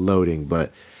loading,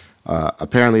 but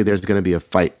apparently there's going to be a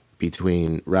fight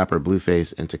between rapper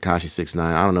Blueface and Tekashi 6ix9ine.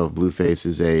 I don't know if Blueface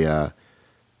is a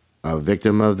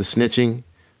victim of the snitching,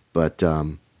 but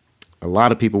a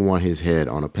lot of people want his head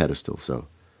on a pedestal, so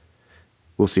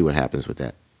we'll see what happens with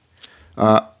that.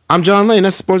 I'm John Lane.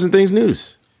 That's Sports and Things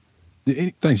News.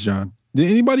 Thanks, John. Did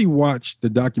anybody watch the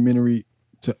documentary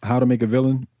to How to Make a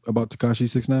Villain about Tekashi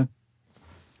 6ix9ine?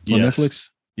 On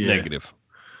Netflix? Yeah. Negative.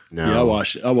 No. Yeah,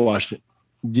 I watched it.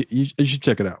 You should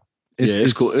check it out.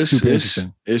 It's cool. It's super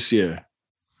interesting. It's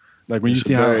like when you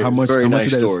see how much of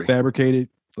that is fabricated,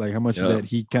 like how much of that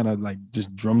he kind of like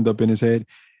just drummed up in his head.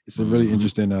 It's a really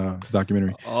interesting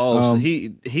documentary. Oh, so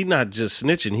he not just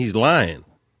snitching, he's lying.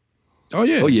 Oh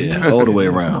yeah. Oh yeah. All the way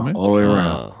around. All the way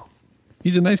around.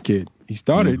 He's a nice kid. He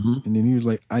started and then he was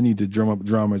like, I need to drum up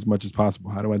drama as much as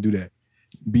possible. How do I do that?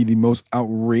 Be the most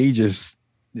outrageous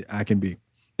that I can be.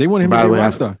 They want him to be a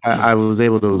rock star. I was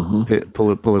able to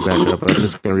pull it back up. I'm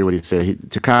just going to read what he said.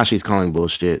 Tekashi's calling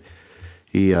bullshit.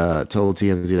 He told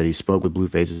TMZ that he spoke with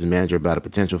Blueface's manager about a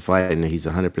potential fight and that he's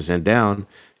 100% down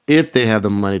if they have the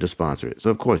money to sponsor it. So,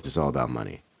 of course, it's all about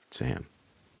money to him.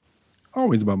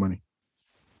 Always about money.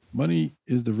 Money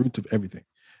is the root of everything.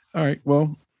 All right.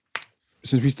 Well,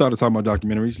 since we started talking about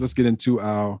documentaries, let's get into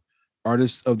our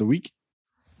Artist of the Week.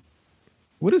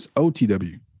 What is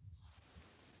OTW?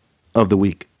 Of the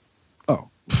week. Oh,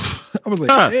 I was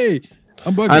like, hey,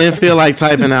 I'm bugging. I didn't feel like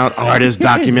typing out artist,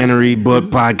 documentary, book,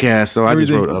 podcast, so I just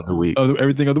wrote of the week.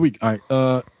 Everything of the week. All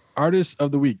right. Artist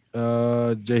of the week.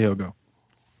 J Hill, go.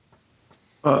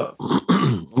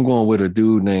 I'm going with a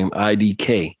dude named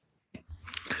IDK.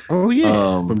 Oh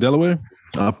yeah, from Delaware.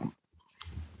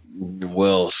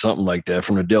 Well, something like that,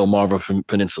 from the Delmarva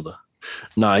Peninsula.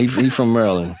 Nah, he from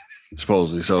Maryland,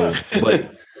 supposedly. So,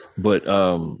 but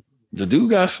the dude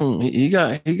got some. He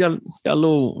got a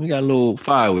little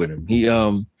fire with him.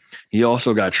 He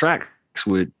also got tracks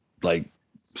with like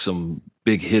some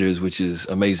big hitters, which is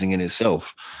amazing in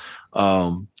itself.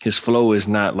 His flow is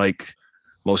not like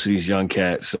most of these young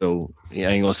cats, so I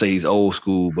ain't gonna say he's old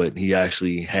school, but he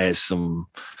actually has some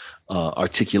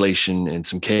articulation and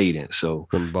some cadence. So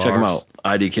check him out,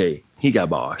 IDK. He got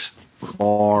bars.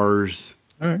 Bars.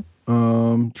 All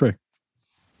right. Trey.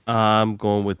 I'm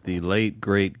going with the late,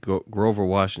 great Grover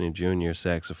Washington Jr.,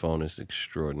 saxophonist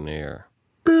extraordinaire.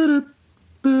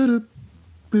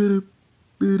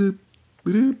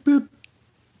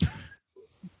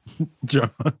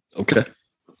 John. Okay.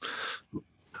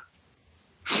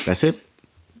 That's it?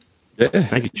 Yeah.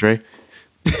 Thank you, Trey.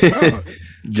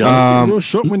 You're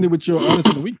short-winded with your artist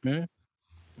of the week, man.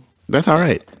 That's all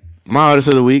right. My artist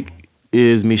of the week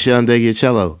is Michelle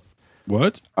Ndegeocello.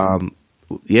 What?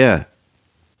 Yeah.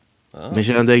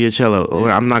 Michelle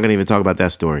Ndegeocello. I'm not gonna even talk about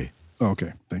that story. Oh,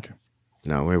 okay, thank you.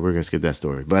 No, we're gonna skip that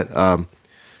story. But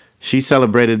she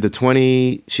celebrated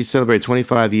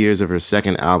 25 years of her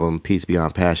second album, Peace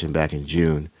Beyond Passion, back in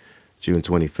June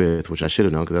 25th, which I should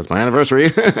have known because that's my anniversary.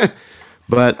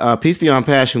 But Peace Beyond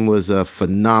Passion was a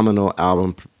phenomenal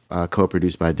album,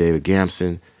 co-produced by David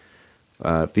Gamson.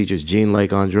 Features Gene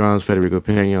Lake on drums, Federico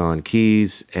Pena on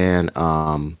keys, and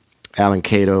Alan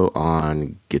Cato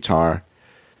on guitar.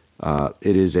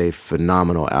 It is a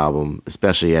phenomenal album,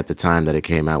 especially at the time that it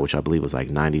came out, which I believe was like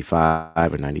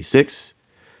 95 or 96.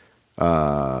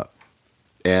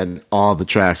 And all the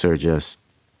tracks are just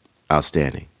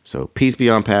outstanding. So Peace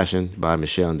Beyond Passion by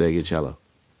Michelle Ndegeocello.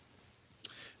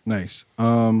 Nice.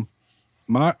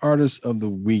 My artist of the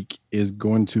week is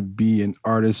going to be an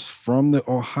artist from the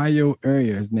Ohio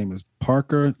area. His name is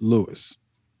Parker Lewis.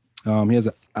 He has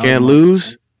an Can't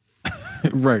lose.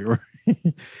 right.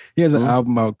 He has an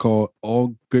album out called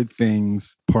All Good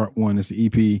Things Part 1. It's the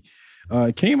EP.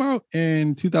 It came out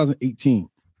in 2018.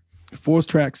 4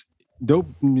 tracks. Dope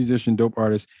musician, dope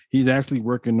artist. He's actually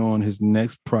working on his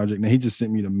next project. Now, he just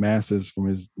sent me the masters from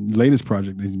his latest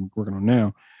project that he's working on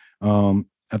now.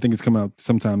 I think it's coming out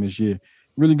sometime this year.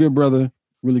 Really good brother,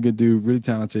 really good dude, really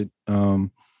talented.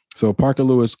 So Parker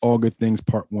Lewis, All Good Things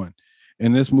Part 1.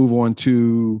 And let's move on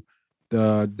to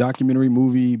the documentary,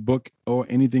 movie, book, or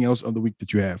anything else of the week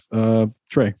that you have.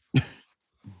 Trey.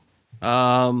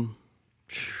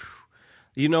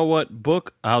 You know what?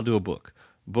 Book, I'll do a book.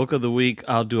 Book of the week,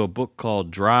 I'll do a book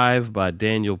called Drive by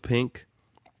Daniel Pink.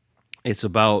 It's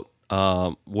about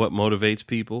what motivates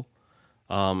people,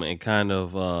 and kind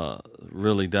of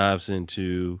really dives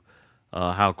into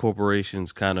how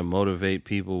corporations kind of motivate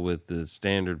people with the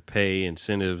standard pay,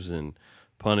 incentives, and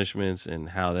punishments, and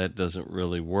how that doesn't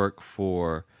really work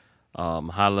for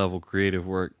high-level creative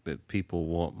work, that people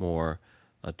want more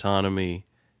autonomy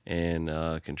and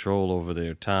control over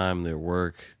their time, their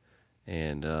work,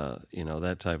 and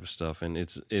that type of stuff. And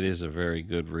it is a very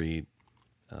good read.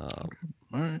 All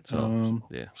right. So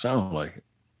yeah, sounds like it.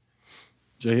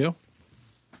 Jay Hill.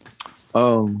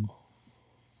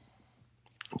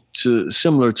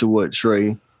 Similar to what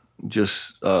Trey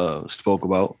just spoke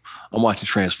about, I'm watching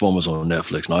Transformers on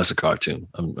Netflix. No, it's a cartoon.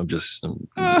 I'm just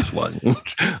watching.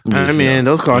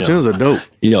 Those cartoons are dope.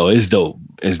 It's dope.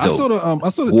 It's dope. I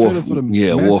saw the trailer for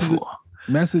the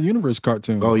Master Universe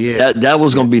cartoon. Oh yeah, that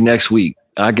was gonna be next week.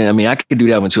 I could do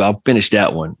that one too. I'll finish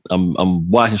that one. I'm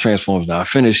watching Transformers now. I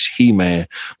finished He-Man,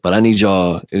 but I need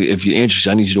y'all, if you're interested,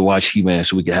 I need you to watch He-Man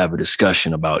so we can have a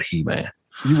discussion about He-Man.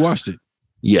 You watched it?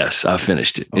 Yes, I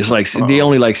finished it. It's like they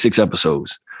only like 6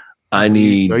 episodes. I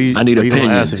need opinion. Are you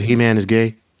gonna ask if He-Man is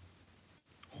gay?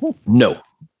 No, okay.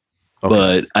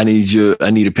 But I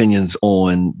need opinions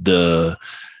on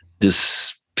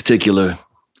this particular.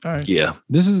 All right. Yeah.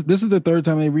 This is the third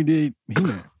time they redid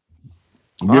He-Man.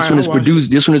 This one is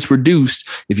produced.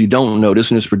 If you don't know, this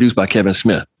one is produced by Kevin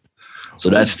Smith. So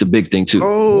that's the big thing too.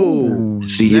 Oh,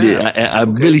 see, you did. I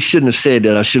really shouldn't have said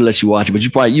that. I should have let you watch it,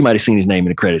 but you might have seen his name in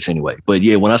the credits anyway. But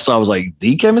yeah, when I saw, I was like,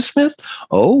 the Kevin Smith.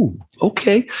 Oh,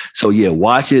 okay. So yeah,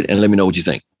 watch it and let me know what you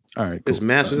think. All right. Cool. It's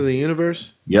Masters of the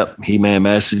Universe. Yep, He-Man,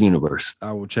 Masters of the Universe.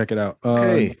 I will check it out.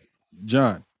 Okay,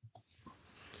 John.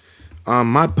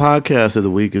 My podcast of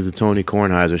the week is the Tony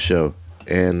Kornheiser Show.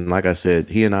 And like I said,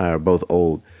 he and I are both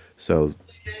old, so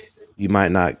you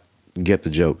might not get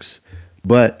the jokes.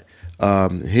 But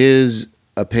his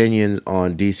opinions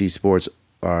on DC sports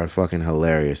are fucking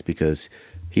hilarious because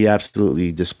he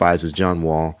absolutely despises John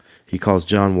Wall. He calls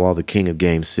John Wall the king of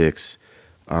Game 6.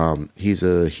 He's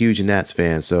a huge Nats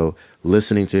fan, so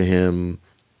listening to him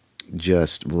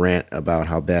just rant about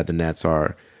how bad the Nats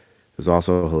are is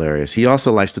also hilarious. He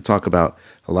also likes to talk about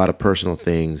a lot of personal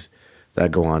things that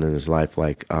go on in his life.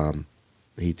 Like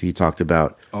he talked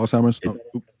about Alzheimer's.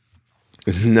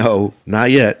 No,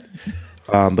 not yet.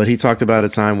 But he talked about a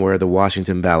time where the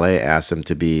Washington Ballet asked him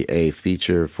to be a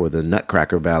feature for the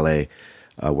Nutcracker Ballet,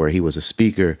 where he was a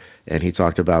speaker, and he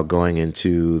talked about going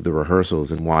into the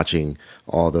rehearsals and watching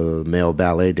all the male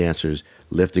ballet dancers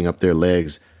lifting up their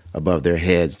legs above their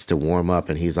heads to warm up,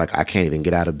 and he's like, I can't even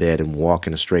get out of bed and walk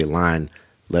in a straight line,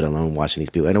 let alone watching these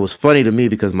people. And it was funny to me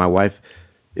because my wife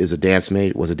was a dance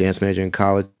major in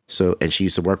college, and she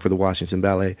used to work for the Washington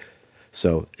Ballet.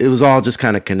 So it was all just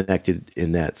kind of connected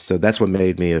in that. So that's what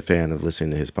made me a fan of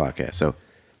listening to his podcast. So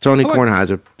Tony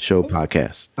Kornheiser Show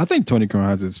podcast. I think Tony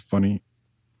Kornheiser is funny.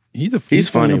 He's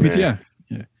funny, man.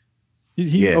 Yeah.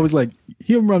 He's always like,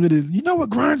 he'll run to you know what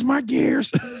grinds my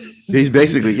gears? He's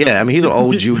basically, I mean, he's an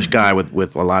old Jewish guy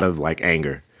with a lot of like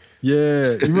anger.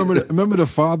 Yeah. You remember the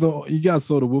father, you guys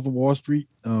saw the Wolf of Wall Street,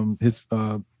 his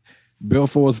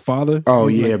Belfour's father. Oh,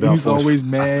 yeah. He was always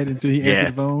mad until he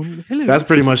answered the phone. Hello. That's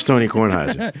pretty much Tony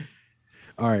Kornheiser.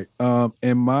 All right.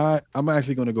 And I'm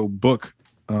actually going to go book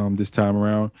this time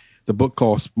around. It's a book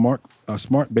called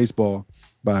Smart Baseball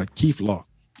by Keith Law.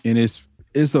 And it's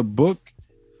a book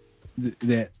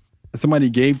that somebody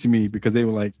gave to me because they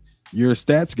were like, you're a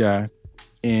stats guy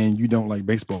and you don't like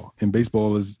baseball. And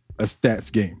baseball is a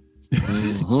stats game.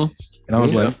 Mm-hmm. And I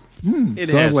was like, it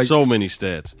has so many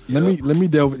stats. Let me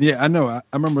delve. Yeah, I know. I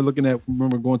remember going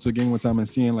to a game one time and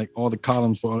seeing like all the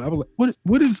columns for all. I was like,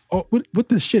 what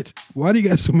the shit? Why do you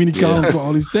got so many columns for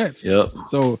all these stats? Yep.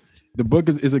 So the book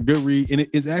is a good read, and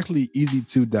it's actually easy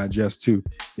to digest too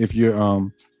if you're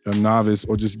a novice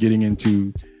or just getting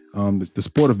into the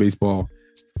sport of baseball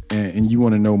and you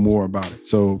want to know more about it.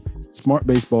 So Smart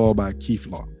Baseball by Keith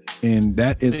Law, and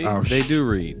that is they do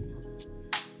read.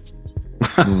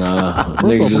 Nah,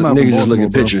 niggas just look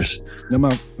at pictures. I'm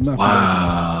not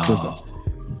wow.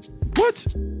 What?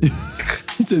 He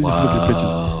said just look at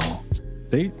pictures.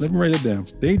 Let me write that down.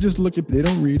 They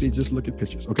don't read, they just look at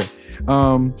pictures. Okay.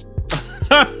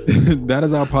 That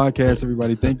is our podcast,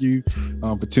 everybody. Thank you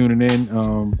for tuning in.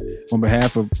 On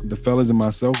behalf of the fellas and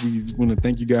myself, we want to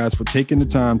thank you guys for taking the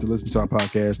time to listen to our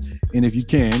podcast. And if you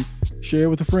can, share it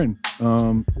with a friend.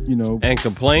 And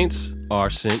complaints are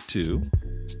sent to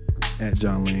at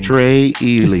John Lane. Trey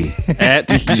Ely. At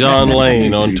John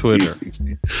Lane on Twitter.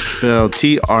 Spelled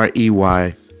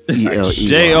TREYELE.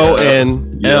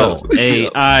 JONLAINE.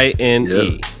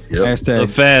 Hashtag the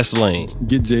fast lane.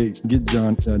 Get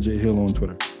John J Hill on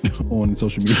Twitter on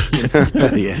social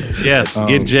media. Yes,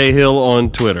 get J Hill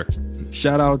on Twitter.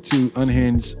 Shout out to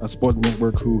Unhinged, a sports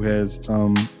network who has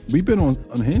we've been on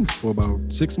Unhinged for about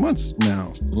 6 months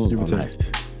now.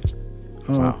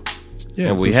 Wow. Yeah,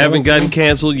 and we haven't gotten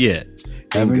canceled yet.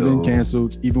 Haven't been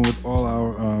canceled, even with all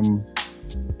our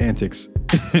antics.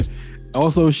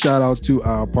 Also, shout out to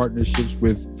our partnerships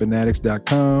with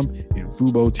Fanatics.com and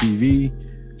Fubo TV.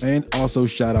 And also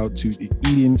shout out to the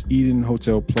Eden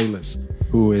Hotel Playlist,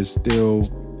 who is still,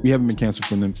 we haven't been canceled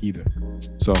from them either.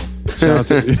 So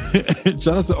shout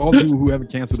out to all of you who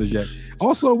haven't canceled us yet.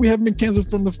 Also, we haven't been canceled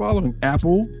from the following: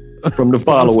 Apple. From the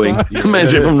following.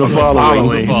 Imagine from the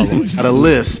following. At a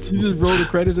list. You just roll the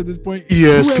credits at this point.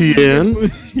 ESPN.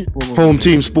 Home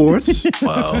Team Sports.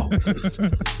 Wow.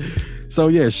 So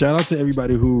yeah, shout out to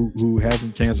everybody who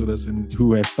hasn't canceled us and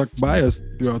who has stuck by us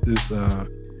throughout this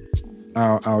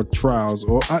our trials.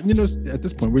 Or at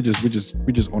this point we're just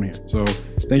on here. So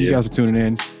thank you guys for tuning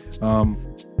in.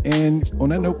 And on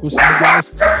that note, we'll see you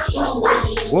guys.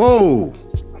 Whoa.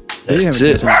 That's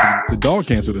it. The dog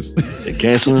canceled us. They're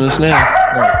canceling us now.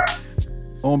 Right.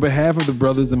 On behalf of the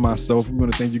brothers and myself, we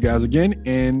want to thank you guys again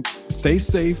and stay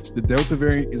safe. The Delta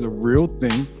variant is a real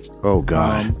thing. Oh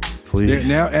God, please. They're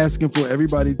now asking for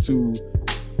everybody to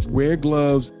wear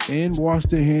gloves and wash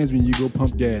their hands when you go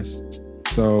pump gas.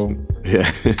 So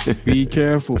be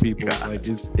careful, people. God. Like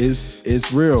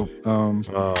it's real.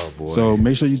 Oh boy. So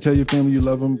make sure you tell your family you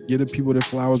love them. Give the people their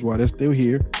flowers while they're still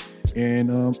here. And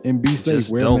be safe.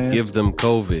 Just don't give them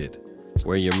COVID.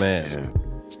 Wear your mask. Yeah.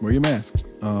 Wear your mask.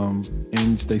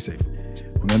 And stay safe.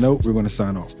 On that note, we're going to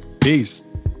sign off. Peace.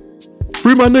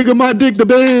 Free my nigga, my dick, the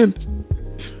band.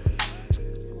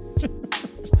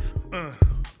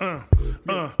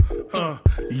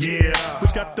 Yeah, we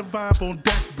got the vibe on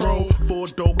deck, bro. 4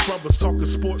 dope brothers talking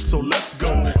sports, so let's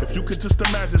go. If you could just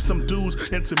imagine some dudes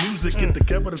into music get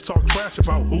together to talk trash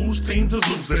about whose teams is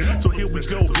losing. So here we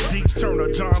go. D.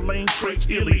 Turner, John Lane, Trey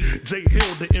Ely, J.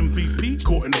 Hill, the MVP,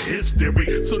 according to his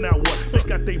theory. So now what? They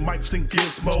got they mics and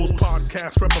gizmos.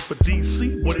 Podcast rapper for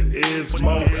DC, what it is,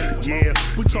 Mo. Yeah,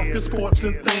 we talking sports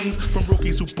and things from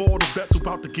rookies who ball to vets who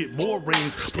about to get more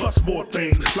rings, plus more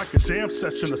things like a jam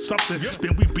session or something.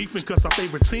 Then we beefing cause our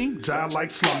favorite team, John like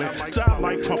slumming, John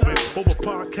like pumping over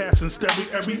podcasts and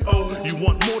stereo. You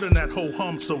want more than that whole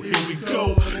hum, so here we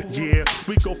go. Yeah,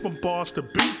 we go from bars to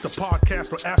beats, the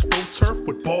podcast or AstroTurf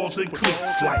with balls and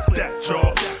cleats like that,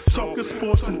 y'all. Talking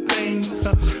sports and things,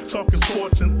 talking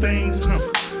sports and things.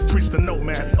 Preach the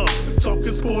nomad up.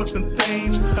 Talking sports and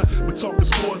things, we're talking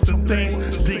sports and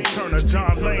things. D. Turner,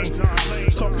 John Lane,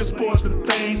 talking sports and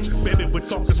things. Baby, we're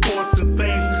talking sports and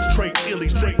things. Trey Ely,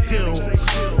 J. Hill,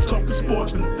 talking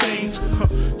sports and things.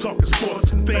 Talking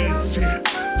sports and things. Yeah.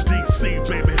 DC,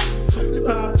 baby.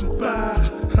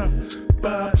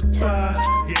 Yeah,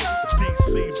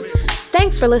 DC, baby.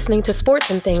 Thanks for listening to Sports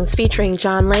and Things featuring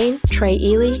John Lane, Trey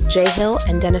Ely, Jay Hill,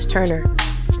 and Dennis Turner.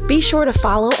 Be sure to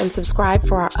follow and subscribe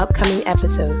for our upcoming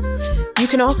episodes. You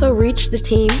can also reach the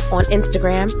team on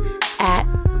Instagram at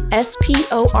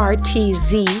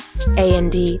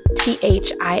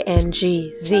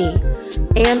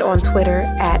SPORTZANDTHINGZ and on Twitter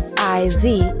at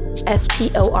IZSPORTZ.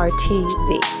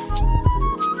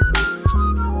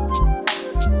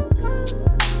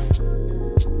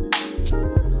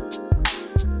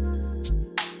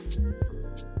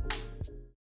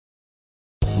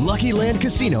 Lucky Land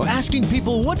Casino, asking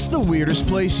people, what's the weirdest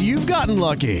place you've gotten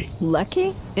lucky?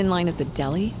 Lucky? In line at the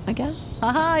deli, I guess?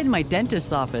 Aha, in my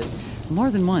dentist's office. More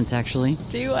than once, actually.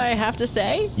 Do I have to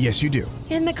say? Yes, you do.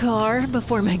 In the car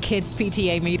before my kids'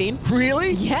 PTA meeting.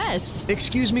 Really? Yes.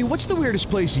 Excuse me, what's the weirdest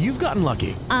place you've gotten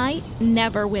lucky? I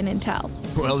never win and tell.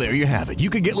 Well, there you have it. You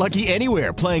can get lucky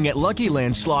anywhere, playing at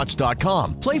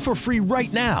LuckyLandSlots.com. Play for free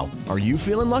right now. Are you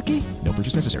feeling lucky? No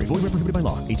purchase necessary. Void where prohibited by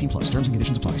law. 18+. Terms and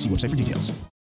conditions apply. See website for details.